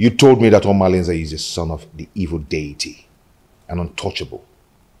 You told me that Omalinze is the son of the evil deity and untouchable.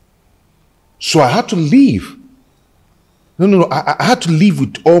 So I had to leave. No. I had to live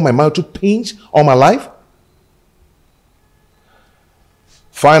with all my marital pains all my life.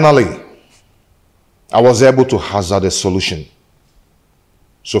 Finally, I was able to hazard a solution.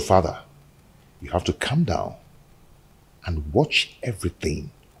 So, Father, you have to calm down and watch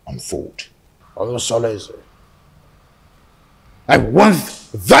everything unfold. I want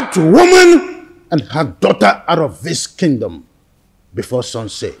that woman and her daughter out of this kingdom before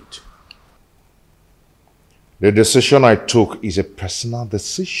sunset. The decision I took is a personal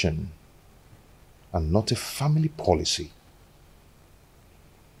decision and not a family policy.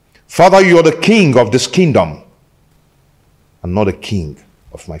 Father, you are the king of this kingdom and not the king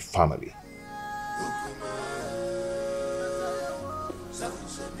of my family.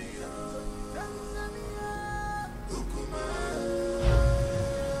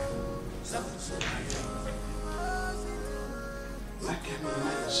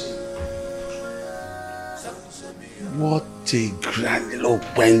 What a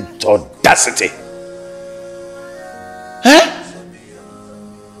grandiloquent audacity! Huh?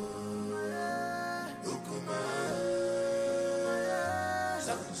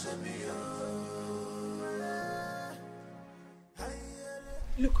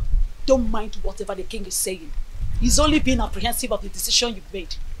 Look, don't mind whatever the king is saying. He's only being apprehensive of the decision you've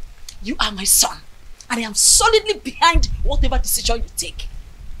made. You are my son, and I am solidly behind whatever decision you take.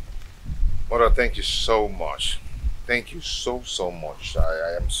 Mother, thank you so much. Thank you so much.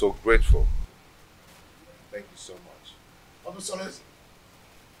 I am so grateful. Thank you so much.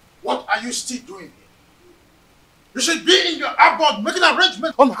 What are you still doing here? You should be in your abode making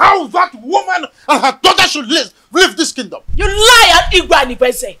arrangements on how that woman and her daughter should live this kingdom. You lie,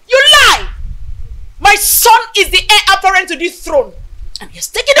 Igbanibese. You lie! My son is the heir apparent to this throne. And he's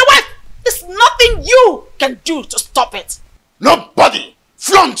taking the wife. There's nothing you can do to stop it. Nobody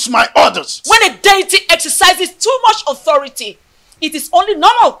flaunts my orders. When a deity exercises too much authority, it is only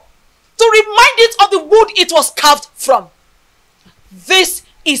normal to remind it of the wood it was carved from. This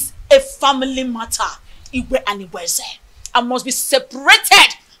is a family matter, Igwe and Iweze, and must be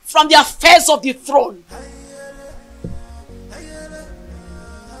separated from the affairs of the throne.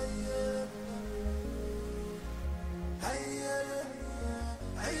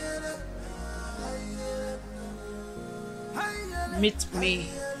 Meet me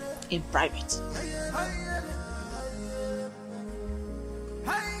in private.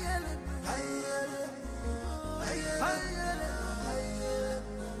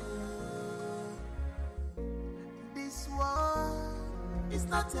 This world is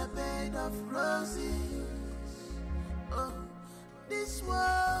not a bed of roses. Oh, this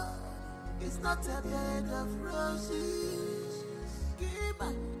world is not a bed of roses. Keep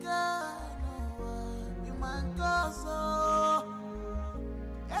on going, you man go so.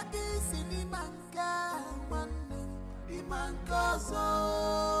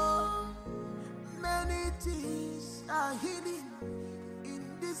 Many things are hidden in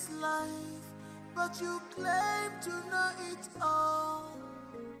this life, but you claim to know it all.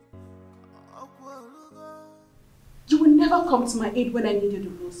 You will never come to my aid when I need you the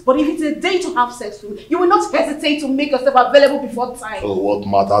most. But if it's a day to have sex with, you will not hesitate to make yourself available before time. Oh, what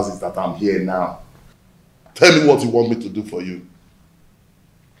matters is that I'm here now. Tell me what you want me to do for you.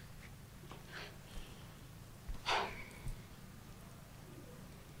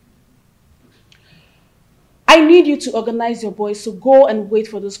 I need you to organize your boys to go and wait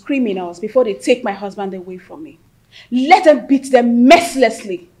for those criminals before they take my husband away from me. Let them beat them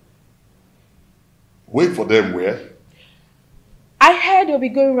mercilessly. Wait for them where? I heard they'll be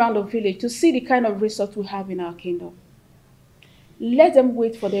going around the village to see the kind of resource we have in our kingdom. Let them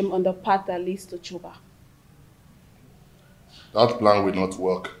wait for them on the path that leads to Chuba. That plan will not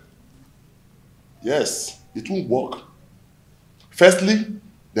work. Yes, it won't work. Firstly,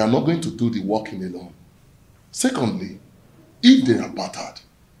 they are not going to do the working alone. Secondly, if they are battered,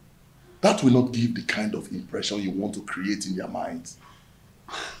 that will not give the kind of impression you want to create in their minds.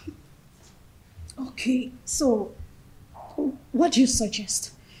 Okay, so what do you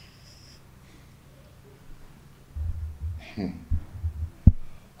suggest?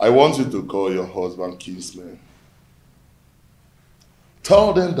 I want you to call your husband kinsman.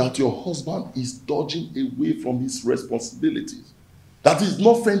 Tell them that your husband is dodging away from his responsibilities, that he's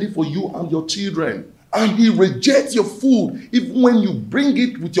not friendly for you and your children, and he rejects your food even when you bring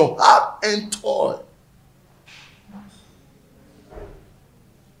it with your heart and toil.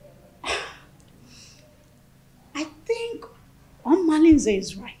 I think Malinze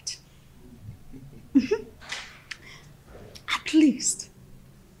is right. At least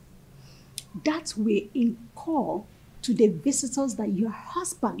that way in call to the visitors that your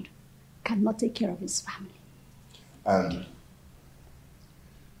husband cannot take care of his family. And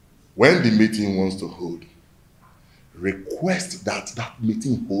when the meeting wants to hold, request that that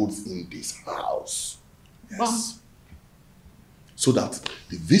meeting holds in this house. Yes. So that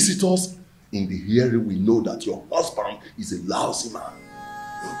the visitors in the hearing will know that your husband is a lousy man.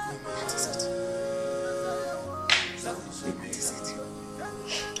 That is it. That is it.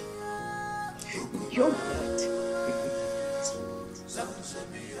 You're right.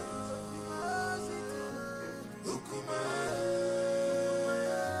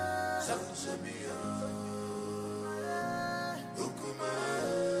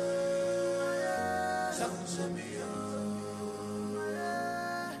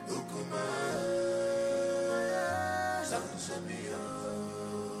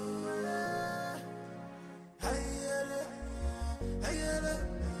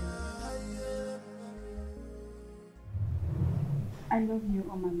 I love you,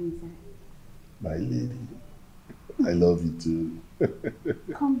 Omaleze. My lady, I love you too.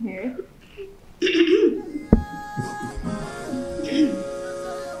 Come here.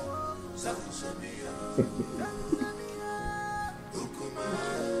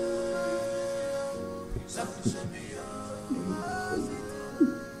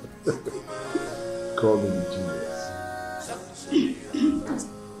 Call me genius.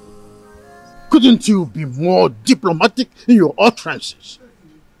 Couldn't you be more diplomatic in your utterances?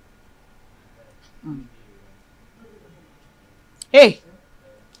 Hey,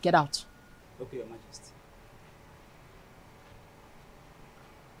 get out. Okay, Your Majesty.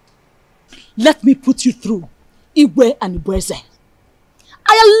 Let me put you through, Igwe and Ibueze.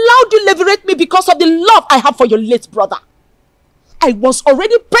 I allowed you liberate me because of the love I have for your late brother. I was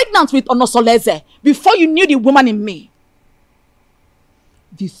already pregnant with Onosoleze before you knew the woman in me.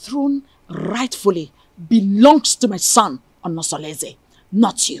 The throne rightfully belongs to my son, Onosoleze,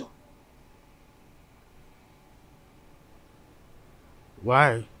 not you.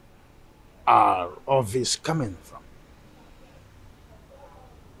 Where are all this coming from?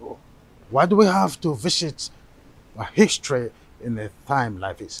 Why do we have to visit a history in a time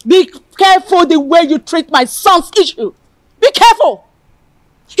like this? Be careful the way you treat my son's issue. Be careful.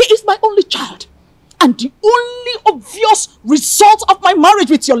 He is my only child and the only obvious result of my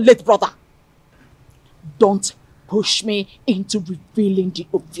marriage with your late brother. Don't push me into revealing the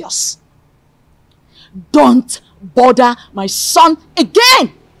obvious. Don't bother my son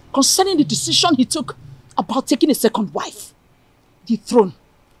again concerning the decision he took about taking a second wife. The throne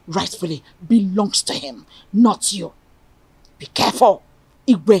rightfully belongs to him, not you. Be careful,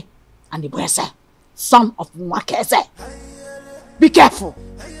 Igwe and Ibueze, son of Mwakeze. Be careful.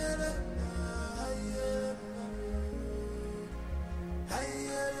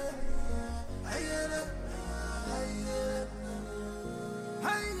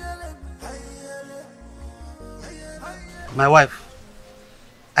 My wife,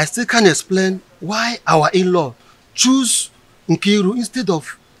 I still can't explain why our in-law choose Nkiru instead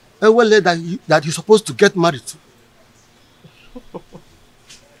of Ewele that he's supposed to get married to.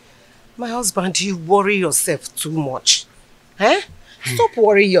 My husband, you worry yourself too much. Eh? Stop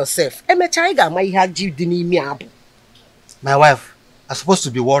worrying yourself. My wife, I'm supposed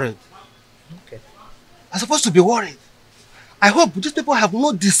to be worried. Okay. I'm supposed to be worried. I hope these people have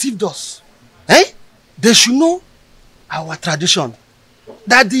not deceived us. Eh? They should know our tradition.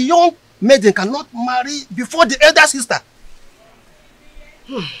 That the young maiden cannot marry before the elder sister.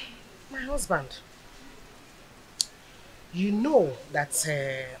 My husband, you know that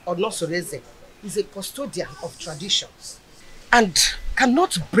Onosoreze is a custodian of traditions and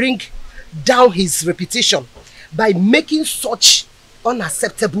cannot bring down his reputation by making such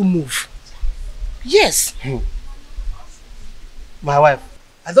unacceptable move. Yes. My wife,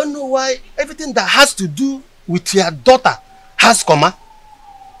 I don't know why everything that has to do with your daughter has comma.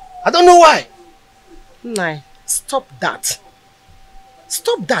 I don't know why. Nai, stop that.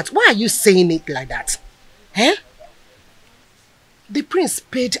 Stop that. Why are you saying it like that? Eh? The prince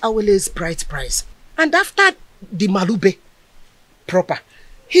paid Awele's bride price. And after the Malube proper,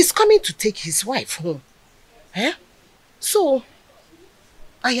 he's coming to take his wife home. Eh? So,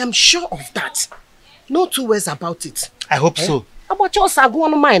 I am sure of that. No two ways about it. I hope so. About your go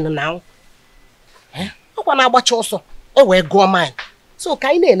on mine now. Eh? I want about your so. Oh, well, go on mine. So,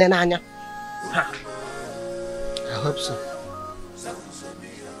 kaine nanya. I hope so.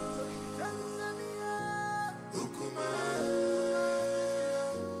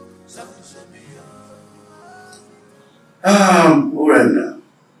 Urena,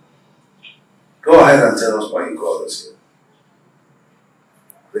 go ahead and tell us why you called us here.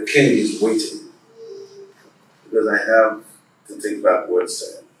 The king is waiting because I have to take back words to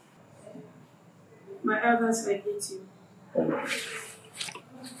him. My elders, I hate you.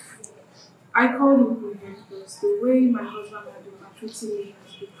 I called him here because the way my husband had been maltreating me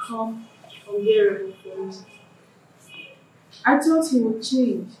has become unbearable for me. I thought he would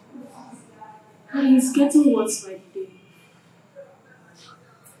change, but he's getting worse by the day.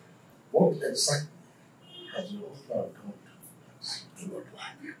 What exactly has your husband done?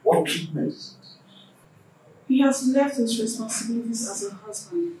 What treatment is it? He has left his responsibilities as a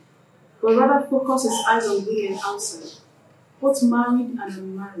husband, but rather focus his eyes on women outside, both married and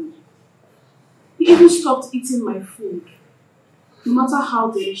unmarried. He even stopped eating my food, no matter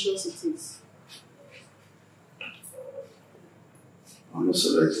how delicious it is.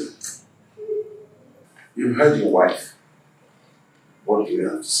 Onosoleze, you've heard your wife. What do you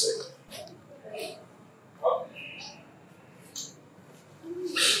have to say?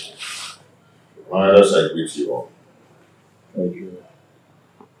 My elders, I greet you all. Thank you.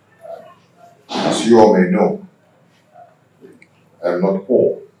 As you all may know, I am not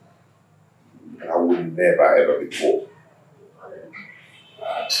poor, and I will never ever be poor.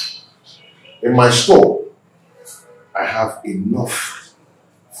 In my store, I have enough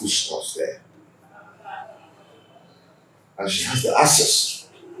foodstuffs there. And she has the access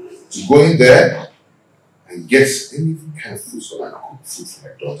to go in there and get any kind of food so I can cook food for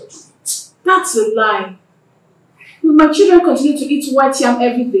my daughter to eat. That's a lie. Will my children continue to eat white yam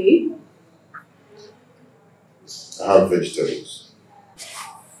every day? I have vegetables.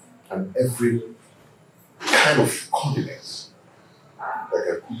 and every kind of condiments. Like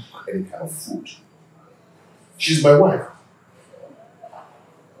I cook any kind of food. She's my wife.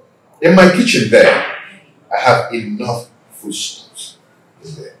 In my kitchen there, I have enough foodstuffs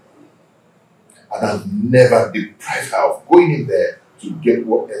in there. And I've never deprived her of going in there to get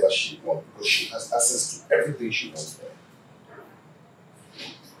whatever she wants because she has access to everything she wants there.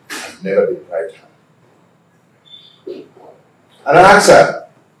 I've never deprived her. And I ask her,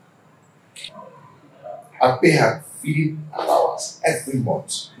 I pay her feeding allowance every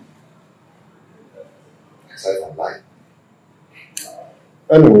month. Aside from life.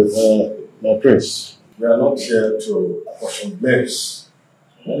 Anyway, my prince, we are not here to apportion blames.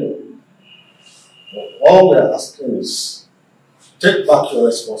 All we are asking is take back your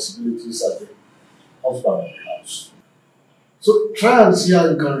responsibilities as the husband of the house. So try and see how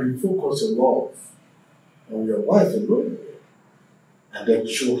you can refocus your love on your wife alone and then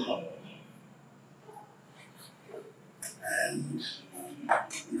show her. And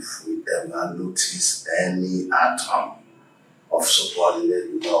if we ever notice any atom of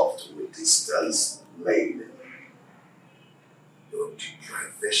subordinate love to a distance made, your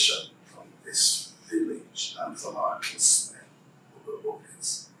deprivation from this village and from our kinsmen will be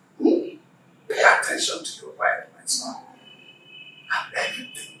obvious. Pay attention to your wife, my son, and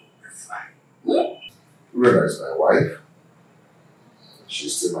everything will be fine. Rena is my wife.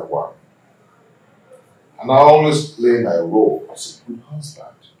 She's still my wife. And I always play my role as a good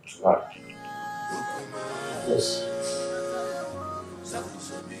husband to her. Yes.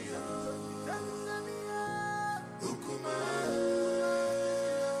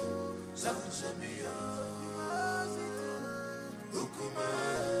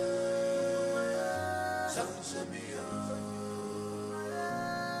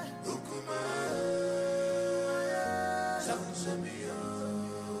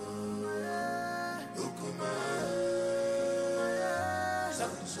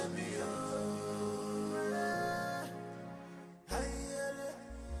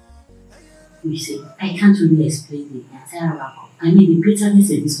 You see, I can't really explain the entire wrap-up. I mean, the bitterness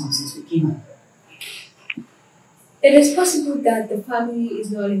in this one since we came up. It is possible that the family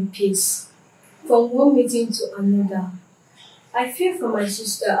is not in peace. From one meeting to another, I fear for my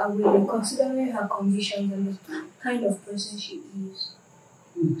sister Awele, considering her conditions and the kind of person she is.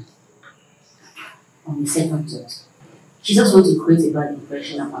 On the second thought, she just wants to create a bad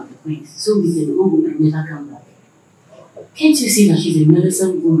impression about the prince, so we can go and never come back. Can't you see that she's a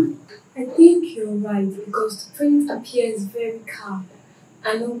meddlesome woman? I think you're right, because the prince appears very calm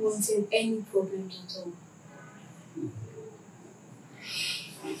and not wanting any problems at all.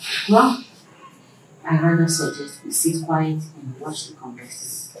 Well, I rather suggest we sit quiet and watch the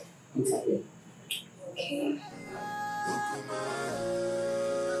conversations interview. Okay.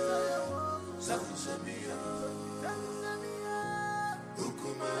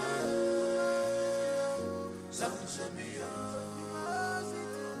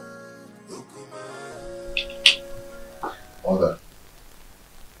 Mother,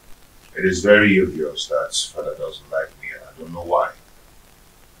 it is very obvious that father doesn't like me and I don't know why.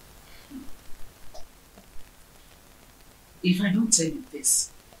 If I don't tell you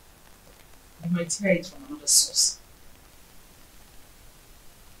this, you might hear it from another source.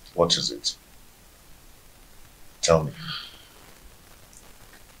 What is it? Tell me.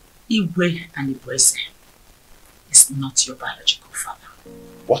 Iwe and Ibueze is not your biological father.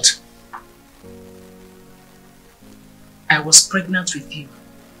 What? I was pregnant with you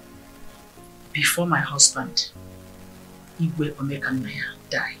before my husband, Iwe Omekanaya,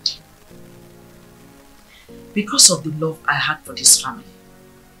 died. Because of the love I had for this family,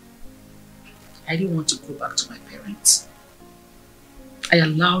 I didn't want to go back to my parents. I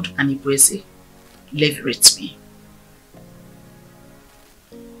allowed Anibueze leverage me.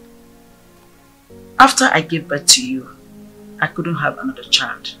 After I gave birth to you, I couldn't have another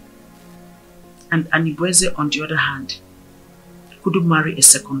child. And Anibueze, on the other hand, couldn't marry a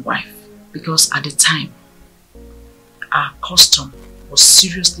second wife because at the time, our custom was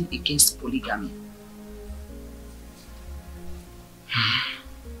seriously against polygamy.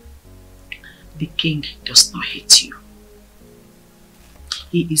 The king does not hate you.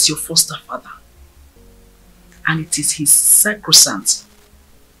 He is your foster father, and it is his sacrosanct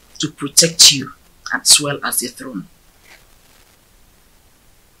to protect you as well as the throne.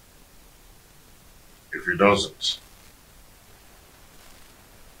 If he doesn't,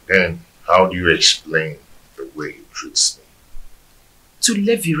 then how do you explain the way he treats me? To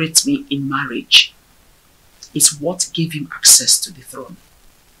levirate me in marriage is what gave him access to the throne.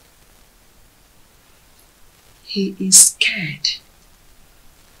 He is scared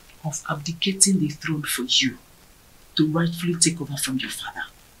of abdicating the throne for you to rightfully take over from your father.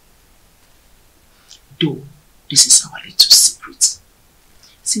 Though this is our little secret,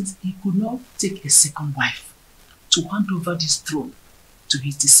 since he could not take a second wife to hand over this throne to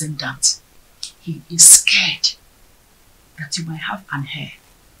his descendant, he is scared that you might have an heir,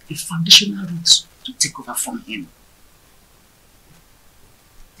 a foundational root to take over from him.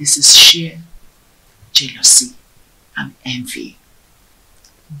 This is sheer jealousy and envy,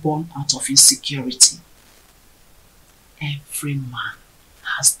 born out of insecurity. Every man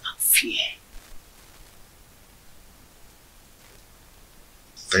has that fear.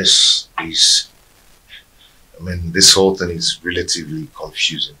 This whole thing is relatively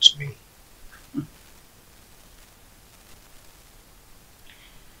confusing to me.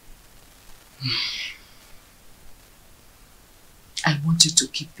 I want you to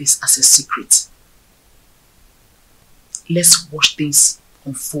keep this as a secret. Let's watch things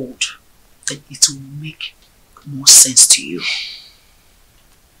unfold, then it will make more sense to you.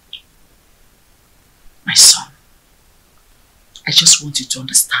 My son, I just want you to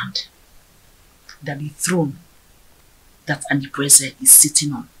understand that the throne that Anipreze is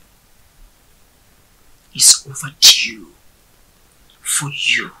sitting on is overdue for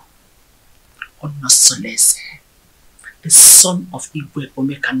you, Onosolese, the son of Igwe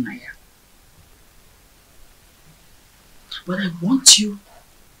Omekanaya. But I want you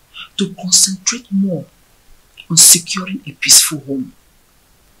to concentrate more on securing a peaceful home,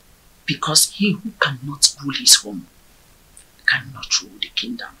 because he who cannot rule his home cannot rule the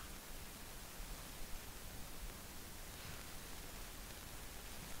kingdom.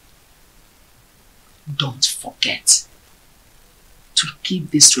 Don't forget to keep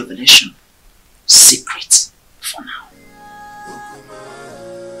this revelation secret for now.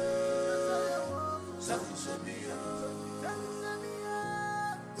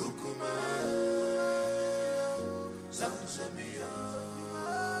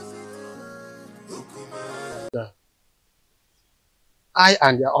 I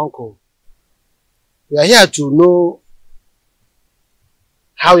and your uncle, we are here to know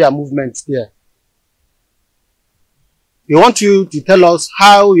how your movements there. We want you to tell us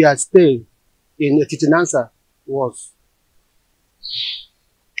how your stay in Etitinansa was.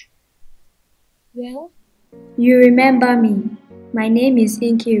 Well, you remember me. My name is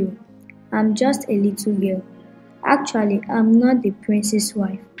Inkiru. I'm just a little girl. Actually, I'm not the prince's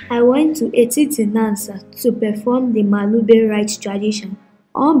wife. I went to Etitinansa to perform the Malube rites tradition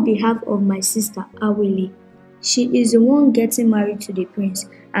on behalf of my sister Awele. She is the one getting married to the prince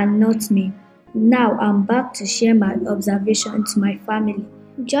and not me. Now I'm back to share my observation to my family.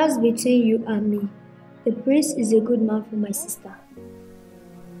 Just between you and me, the prince is a good man for my sister.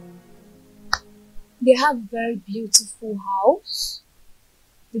 They have a very beautiful house.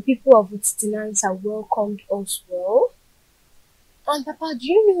 The people of Etitinansa welcomed us well. And Papa, do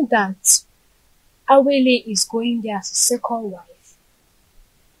you know that Awele is going there as a second wife?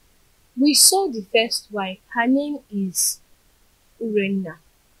 We saw the first wife. Her name is Urena.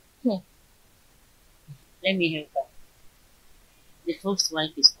 Let me help her. The first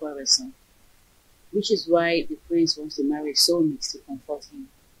wife is quarrelsome, which is why the prince wants to marry a soulmate to comfort him.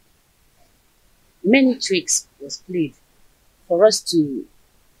 Many tricks was played for us to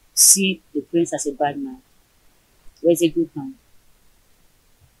see the prince as a bad man. Where's a good man?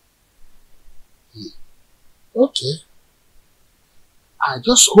 Okay. I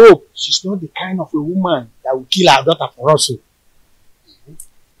just hope she's not the kind of a woman that will kill her daughter for us. The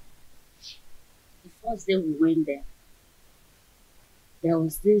first day we went there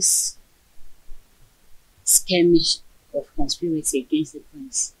was this skirmish of conspiracy against the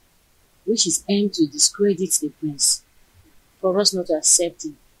prince, which is aimed to discredit the prince, for us not to accept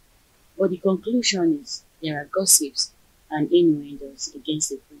him. But the conclusion is there are gossips and innuendos against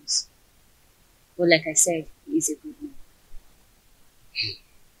the prince. But like I said, he is a good man.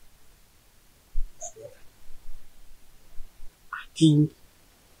 I think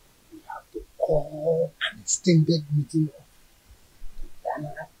we have to call an extended meeting of the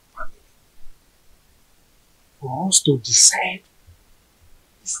Daniel family for us to decide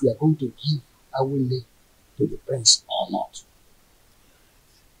if we are going to give Awele to the prince or not.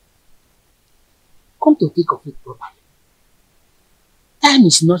 Come to think of it properly, time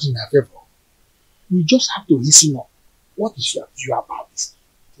is not in our favor. We just have to listen up. What is your view about these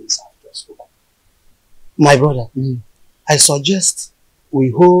things I've just spoken? My brother, I suggest we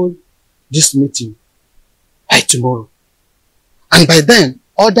hold this meeting by tomorrow. And by then,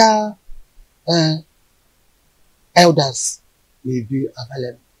 other elders will be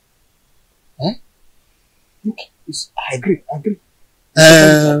available. Okay, I agree.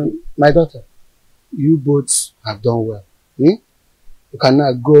 My daughter, you both have done well. You can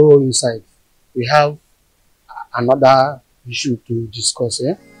now go inside. We have another issue to discuss.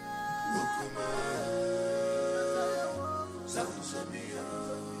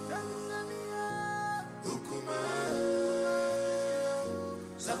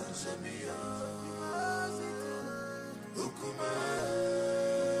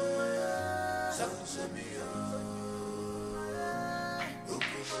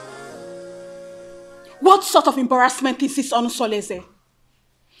 What sort of embarrassment is this, Onusoleze?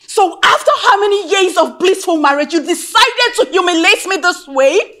 So after how many years of blissful marriage, you decided to humiliate me this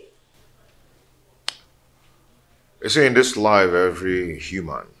way? You see, in this life, every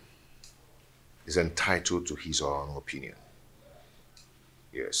human is entitled to his or her own opinion.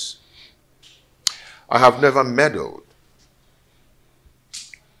 Yes. I have never meddled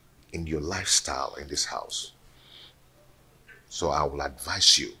in your lifestyle in this house. So I will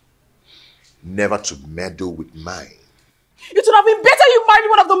advise you never to meddle with mine. It would have been better you married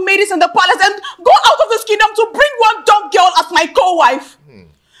one of the ladies in the palace and go out of this kingdom to bring one dumb girl as my co-wife.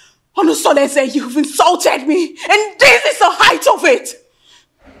 Onusoleze, you've insulted me, and this is the height of it.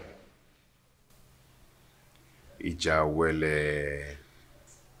 Ijawele.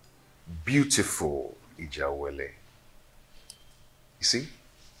 Beautiful Ijawele. You see,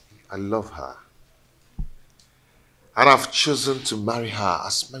 I love her. And I've chosen to marry her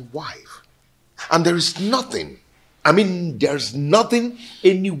as my wife. And there is nothing, there's nothing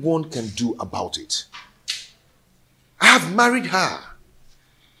anyone can do about it. I have married her.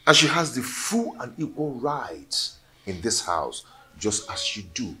 And she has the full and equal rights in this house, just as you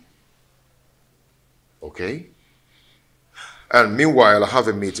do. Okay? And meanwhile, I have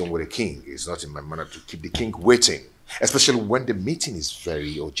a meeting with the king. It's not in my manner to keep the king waiting, especially when the meeting is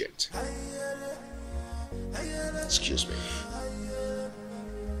very urgent. Excuse me.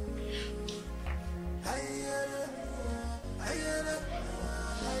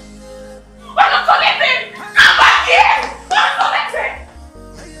 Come back here!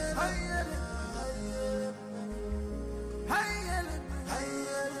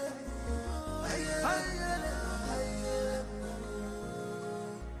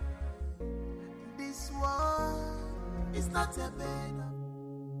 This one is not a bed.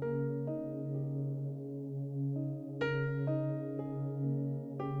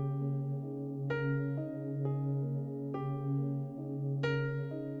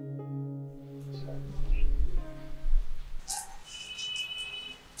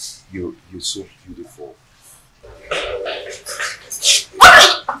 You're so beautiful.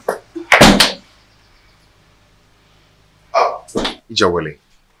 Ijawele,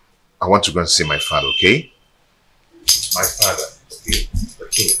 I want to go and see my father, okay? My father, okay? The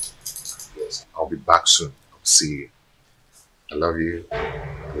king. Yes, I'll be back soon. I'll see you. I love you.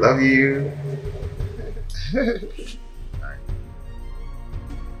 I love you.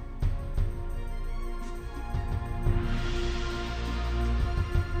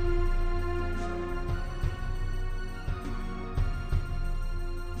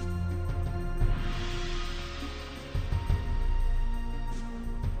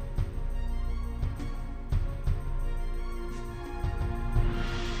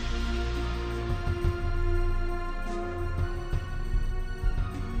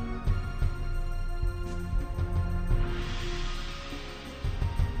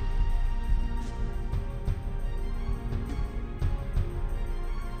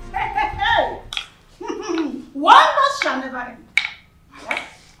 One must shall never end.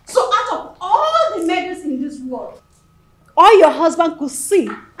 So out of all the maidens in this world, all your husband could see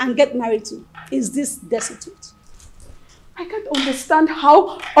and get married to is this destitute. I can't understand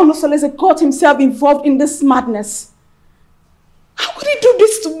how Onusoleze got himself involved in this madness. How could he do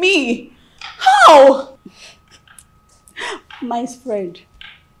this to me? How? My friend,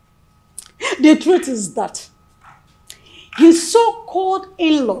 the truth is that his so-called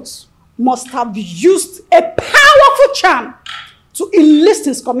in-laws must have used a powerful charm to enlist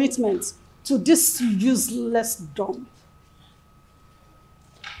his commitment to this useless dumb.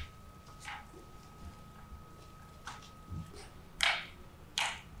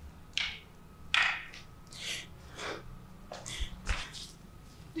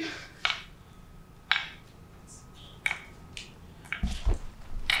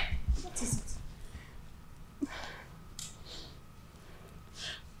 What is it?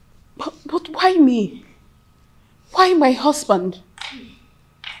 But why me? Why my husband?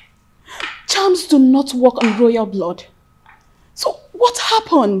 Charms do not work on royal blood. So what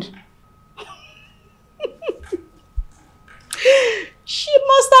happened? She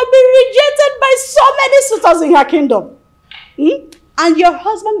must have been rejected by so many suitors in her kingdom. and your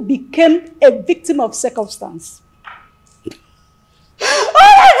husband became a victim of circumstance.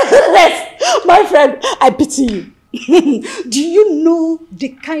 Oh my friend, I pity you. Do you know the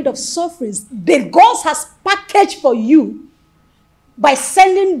kind of sufferings the gods has packaged for you by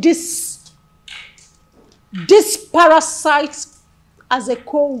sending this parasite as a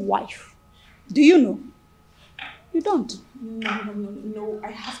co-wife? Do you know? You don't. No,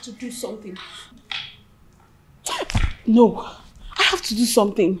 I have to do something. No, I have to do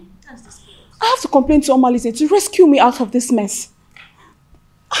something. I have to complain to Omalize to rescue me out of this mess.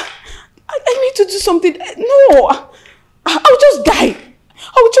 I need to do something. No, I'll just die.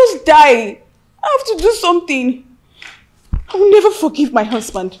 I'll just die. I have to do something. I will never forgive my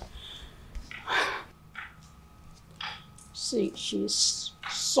husband. See, she's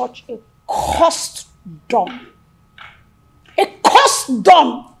such a cursed dumb. A cursed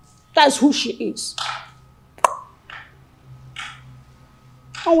dumb. That's who she is.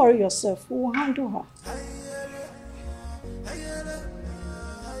 Don't worry yourself. We will handle her.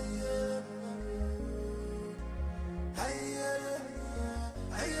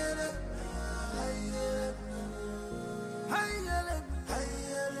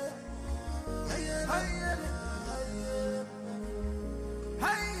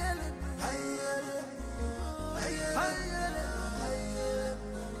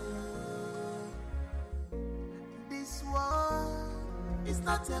 This world is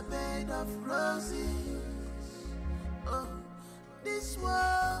not a bed of roses. Oh, this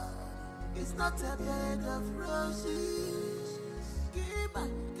world is not a bed of roses. Keep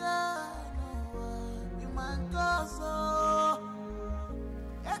on going, you man go so.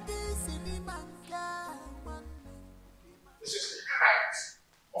 This is the height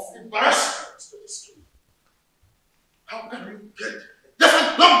of embarrassment to this king. How can you get a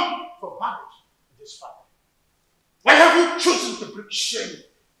different lump for marriage in this family? Why have you chosen to bring shame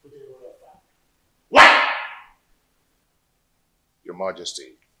to the royal family? Why? Your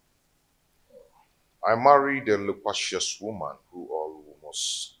Majesty, I married a loquacious woman who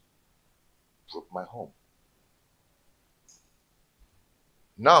almost broke my home.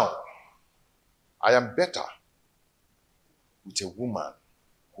 Now, I am better with a woman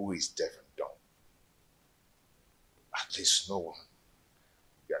who is deaf and dumb. At least no one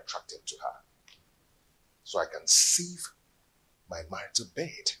will be attracted to her. So I can save my marital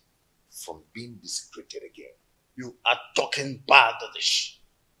bed from being desecrated again. You are talking baddish.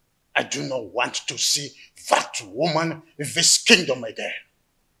 I do not want to see that woman in this kingdom again.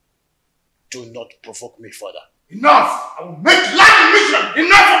 Do not provoke me further. Enough! I will make life miserable!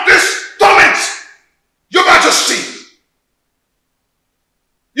 Enough of this torment! Your Majesty!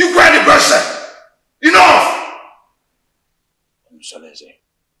 You crazy person! Enough!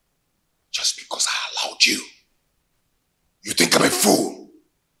 Just because I allowed you, you think I'm a fool?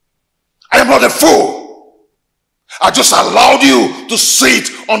 I am not a fool! I just allowed you to sit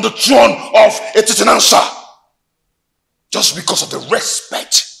on the throne of a Titanansa just because of the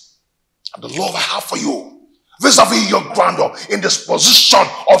respect and the love I have for you vis-a-vis your grandeur in this position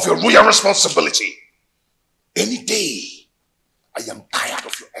of your royal responsibility. Any day, I am tired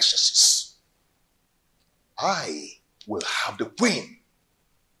of your excesses. I will have the queen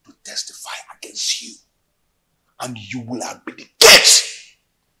to testify against you, and you will abdicate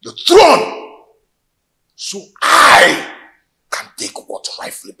the throne so I can take what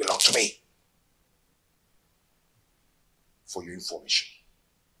rightfully belongs to me. For your information,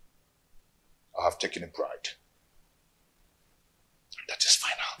 I have taken a bride. That is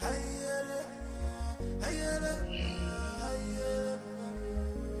final.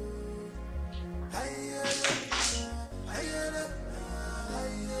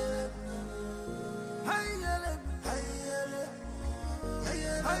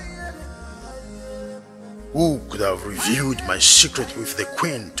 Who could have revealed my secret with the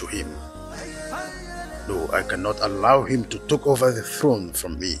queen to him? No, I cannot allow him to take over the throne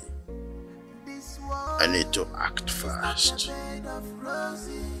from me. I need to act fast.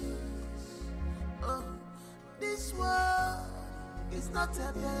 This world is not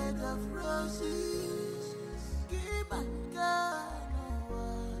a bed of roses. Keep on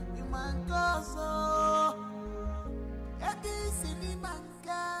going, you man go so.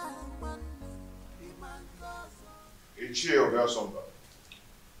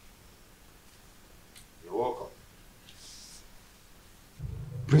 You're welcome.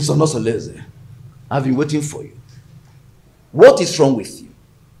 Prince Onosoleze, I've been waiting for you. What is wrong with you?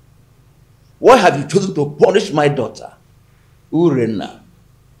 Why have you chosen to punish my daughter, Urena,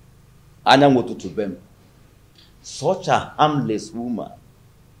 Anyanwotutubem, such a harmless woman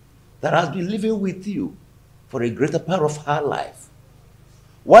that has been living with you for a greater part of her life?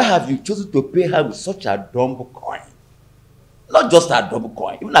 Why have you chosen to pay her with such a dumb coin? Not just a dumb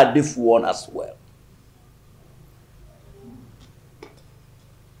coin, even a deaf one as well.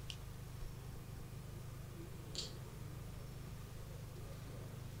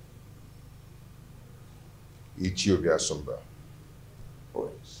 Ethiopia Sumba.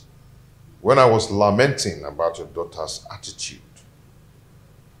 When I was lamenting about your daughter's attitude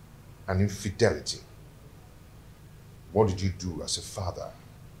and infidelity, what did you do as a father?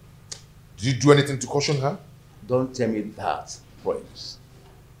 Did you do anything to caution her? Don't tell me that, Prince.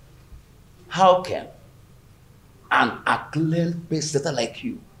 How can an acclaimed pace-setter like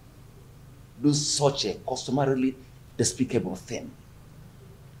you do such a customarily despicable thing?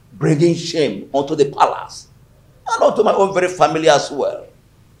 Bringing shame onto the palace and onto my own very family as well.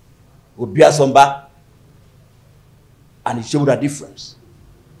 Obiasomba, and it showed a difference.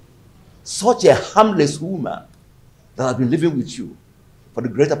 Such a harmless woman that has been living with you for the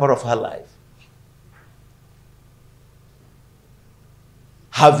greater part of her life.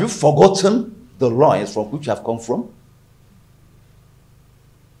 Have you forgotten the loins from which you have come from?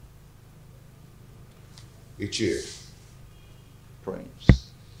 Ichie.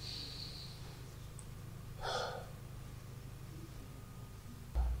 Prince.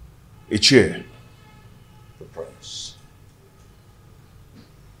 Ichie. The Prince.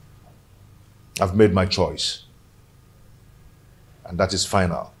 I've made my choice. And that is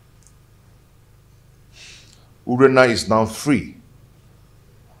final. Urena is now free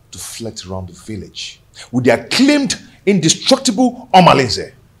to flit around the village with the acclaimed, indestructible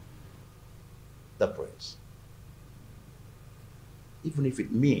Omalinze. The Prince. Even if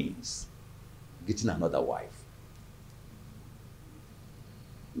it means getting another wife.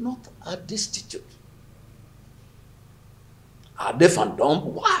 Not a destitute. A deaf and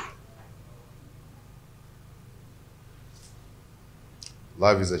dumb? Why?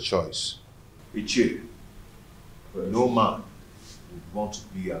 Life is a choice. Ichie, no man would want to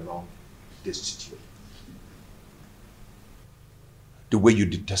be alone destitute. The way you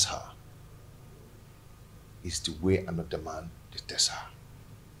detest her is the way another man detests her.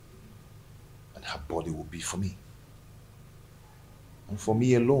 And her body will be for me. And for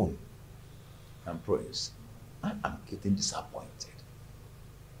me alone. And Prince, I am getting disappointed.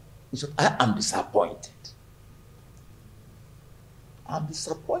 In short, I am disappointed. I'm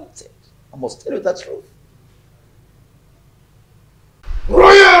disappointed. I must tell you the truth.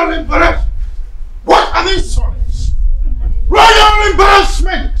 Royal embarrassment! What an insolence! Royal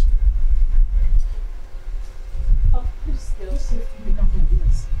embarrassment!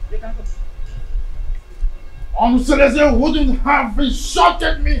 Seleze wouldn't have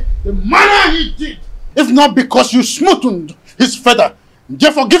insulted me the manner he did if not because you smoothened his feather,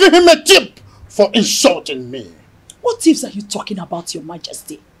 therefore giving him a tip for insulting me. What tips are you talking about, Your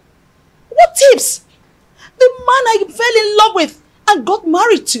Majesty? What tips? The man I fell in love with and got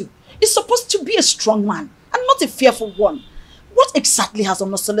married to is supposed to be a strong man and not a fearful one. What exactly has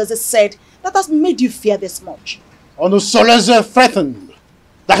Onosoleze said that has made you fear this much? Onosoleze threatened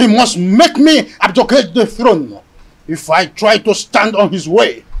that he must make me abdicate the throne if I try to stand on his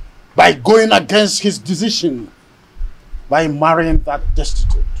way by going against his decision by marrying that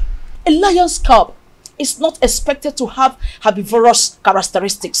destitute. A lion's cub is not expected to have herbivorous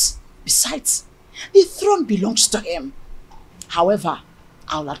characteristics. Besides, the throne belongs to him. However,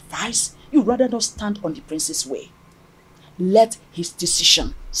 I'll advise you rather not stand on the prince's way. Let his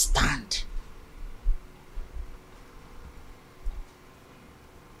decision stand.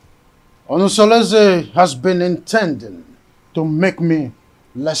 Onosoleze has been intending to make me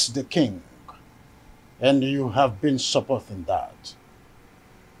less the king, and you have been supporting that.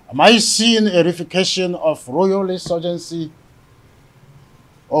 Am I seeing a reification of royal insurgency?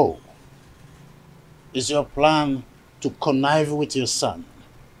 Oh, is your plan to connive with your son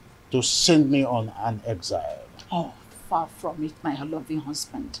to send me on an exile? Oh, far from it, my loving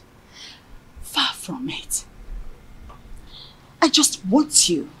husband. Far from it. I just want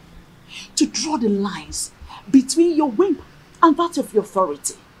you to draw the lines between your whim and that of your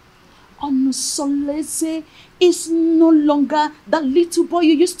authority. Onosoleze is no longer that little boy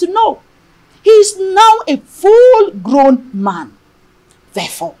you used to know. He is now a full-grown man.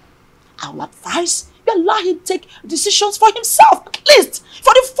 Therefore, I will advise you allow him to take decisions for himself, at least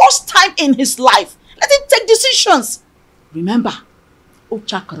for the first time in his life. Let him take decisions. Remember,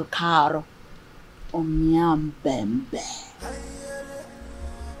 Ochakarokaro, Onyambembe.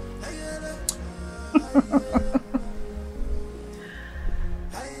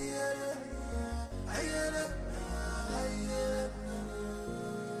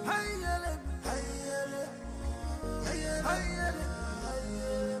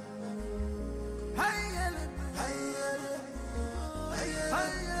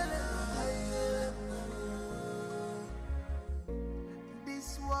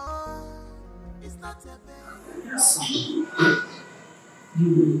 Son, you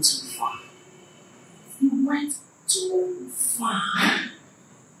went too far. You went too far.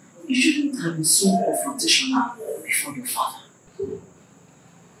 You shouldn't have been so confrontational before your father.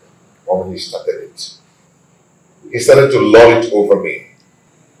 When he started it, he started to lord it over me.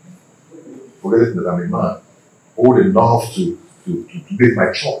 Forget that I'm a man, old enough to make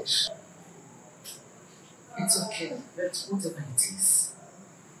my choice. It's okay, but whatever it is,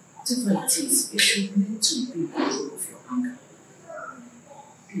 you should learn to be in control of your anger.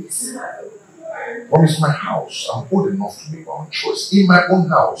 Please. Mom, it's my house. I'm old enough to make my own choice. In my own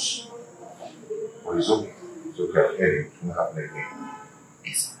house. But it's okay. It's okay. I'll hear you. It won't happen again.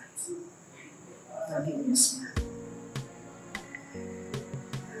 It's alright. Now give me a smile.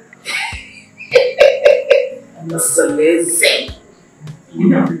 I'm so lazy. You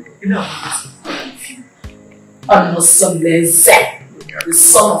know, I'm so lazy. The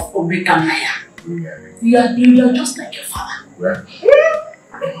son of Obekanaya. You're just like your father.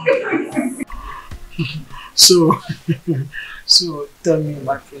 So tell me,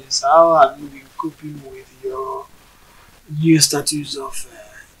 my friends, how have you been coping with your new status of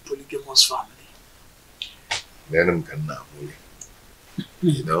polygamous family?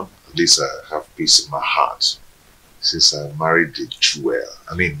 You know, at least I have peace in my heart since I married the jewel.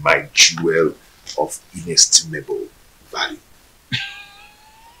 I mean, my jewel of inestimable value.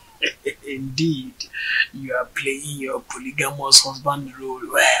 Indeed, you are playing your polygamous husband role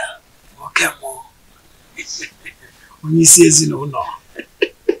well. Okay, more. When he says no.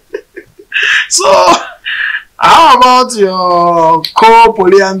 So, how about your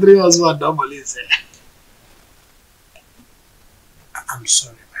co-polyandry husband, Domolize? I'm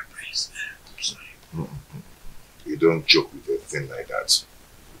sorry, my prince. I'm sorry. You don't joke with a thing like that.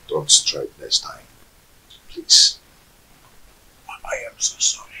 Don't strike next time. Please. I am so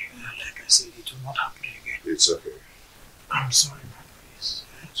sorry. Like I said, it will not happen again. It's okay. I'm sorry, my prince.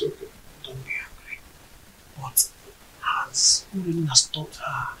 It's okay. Don't be angry. But has Urina stopped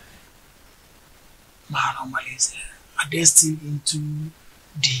her? Domolize, are they still into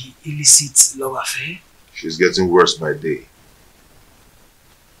the illicit love affair? She's getting worse by day.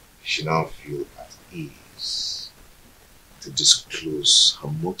 She now feels at ease to disclose her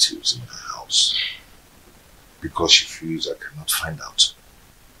motives in her house because she feels I cannot find out.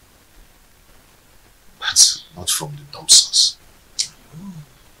 But not from the dumpsters.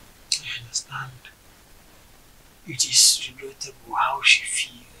 I understand. It is regrettable how she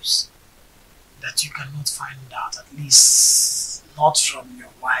feels that you cannot find out, at least not from your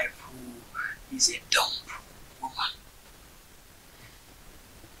wife who is a dumb woman.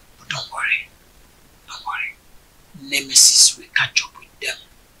 But don't worry. Nemesis will catch up with them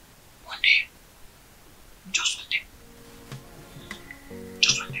one day. Just one day.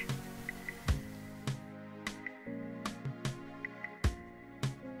 Just one day.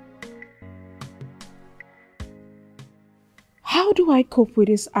 How do I cope with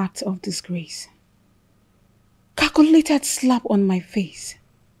this act of disgrace? Calculated slap on my face.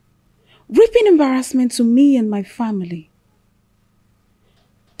 Reaping embarrassment to me and my family.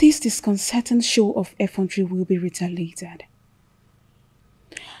 This disconcerting show of effrontery will be retaliated.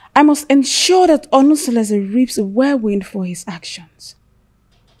 I must ensure that Onusolese reaps a whirlwind for his actions.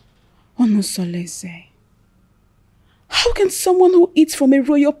 Onusolese. How can someone who eats from a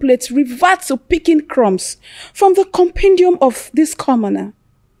royal plate revert to picking crumbs from the compendium of this commoner?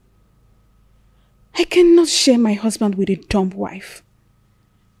 I cannot share my husband with a dumb wife.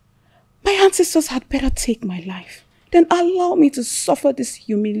 My ancestors had better take my life than allow me to suffer this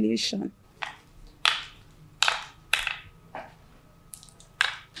humiliation.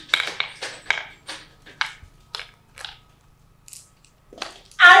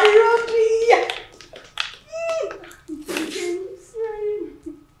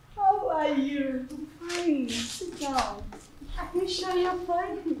 How are you? I'm fine. Sit down. Are you sure you're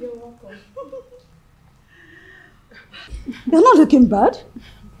fine? You're welcome. You're not looking bad.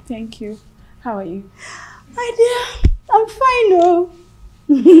 Thank you. How are you? My dear, I'm fine, oh.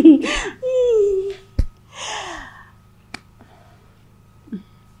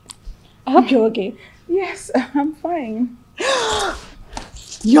 I hope you're okay. Yes, I'm fine.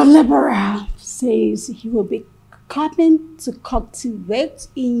 Your liberal says he will be coming to cultivate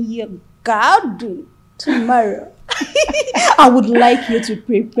in your garden tomorrow. I would like you to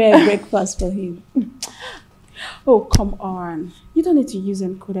prepare breakfast for him. Oh, come on. You don't need to use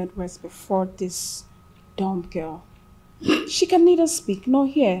encoded words before this dumb girl. She can neither speak nor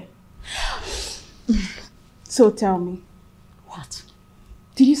hear. So tell me. What?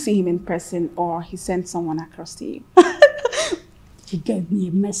 Did you see him in person or he sent someone across to you? He gave me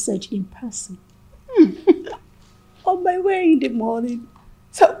a message in person. on my way in the morning.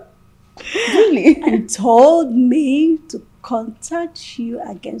 So, really? And told me to contact you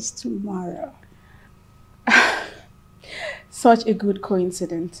again tomorrow. Such a good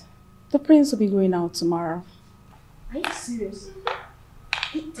coincidence. The prince will be going out tomorrow. Are you serious?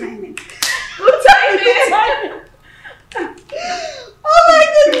 Good timing. Good timing! Good timing! Oh my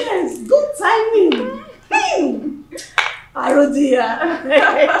goodness! Good timing! Oh dear.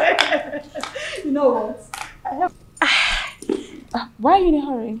 You know what? Why are you in a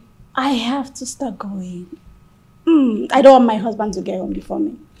hurry? I have to start going. I don't want my husband to get home before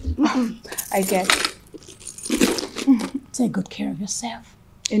me. I get. Take good care of yourself.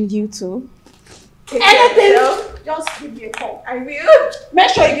 And you too. Anything? Just give me a call. I will. Make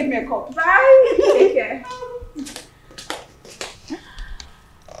sure you give me a call. Bye. Take care.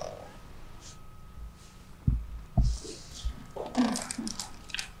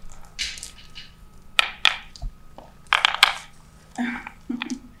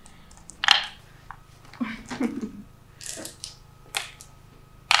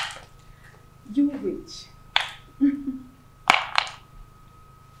 You rich.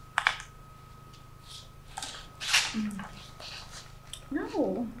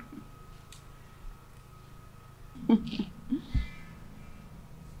 No.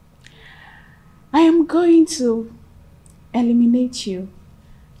 I am going to eliminate you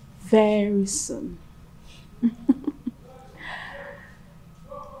very soon.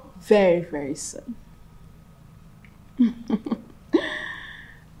 Very, very soon.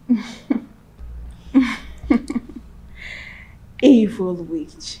 Evil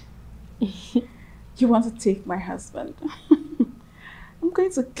witch. You want to take my husband? I'm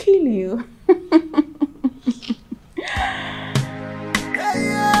going to kill you.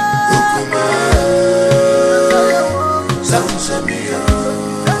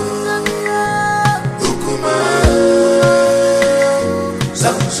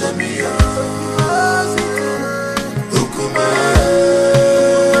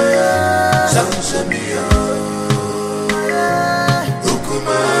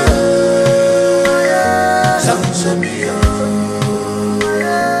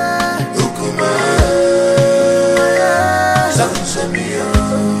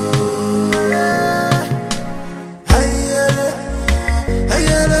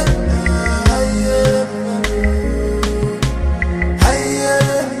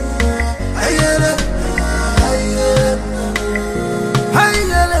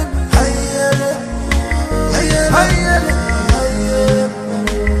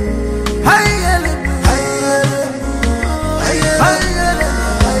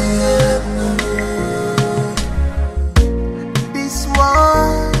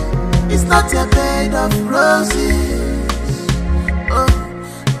 Not a bed of roses. Oh,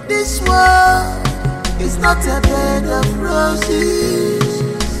 this world is not a bed of roses.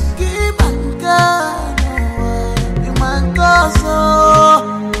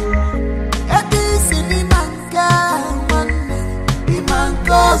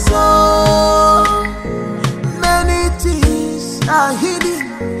 Many things are hidden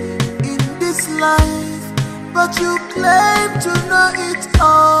in this life, but you claim to know it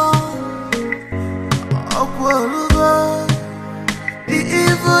all. The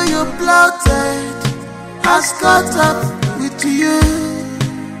evil you plotted has caught up with you.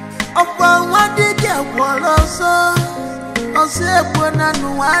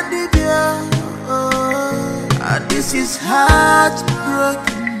 This is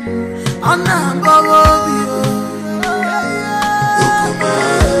heartbroken.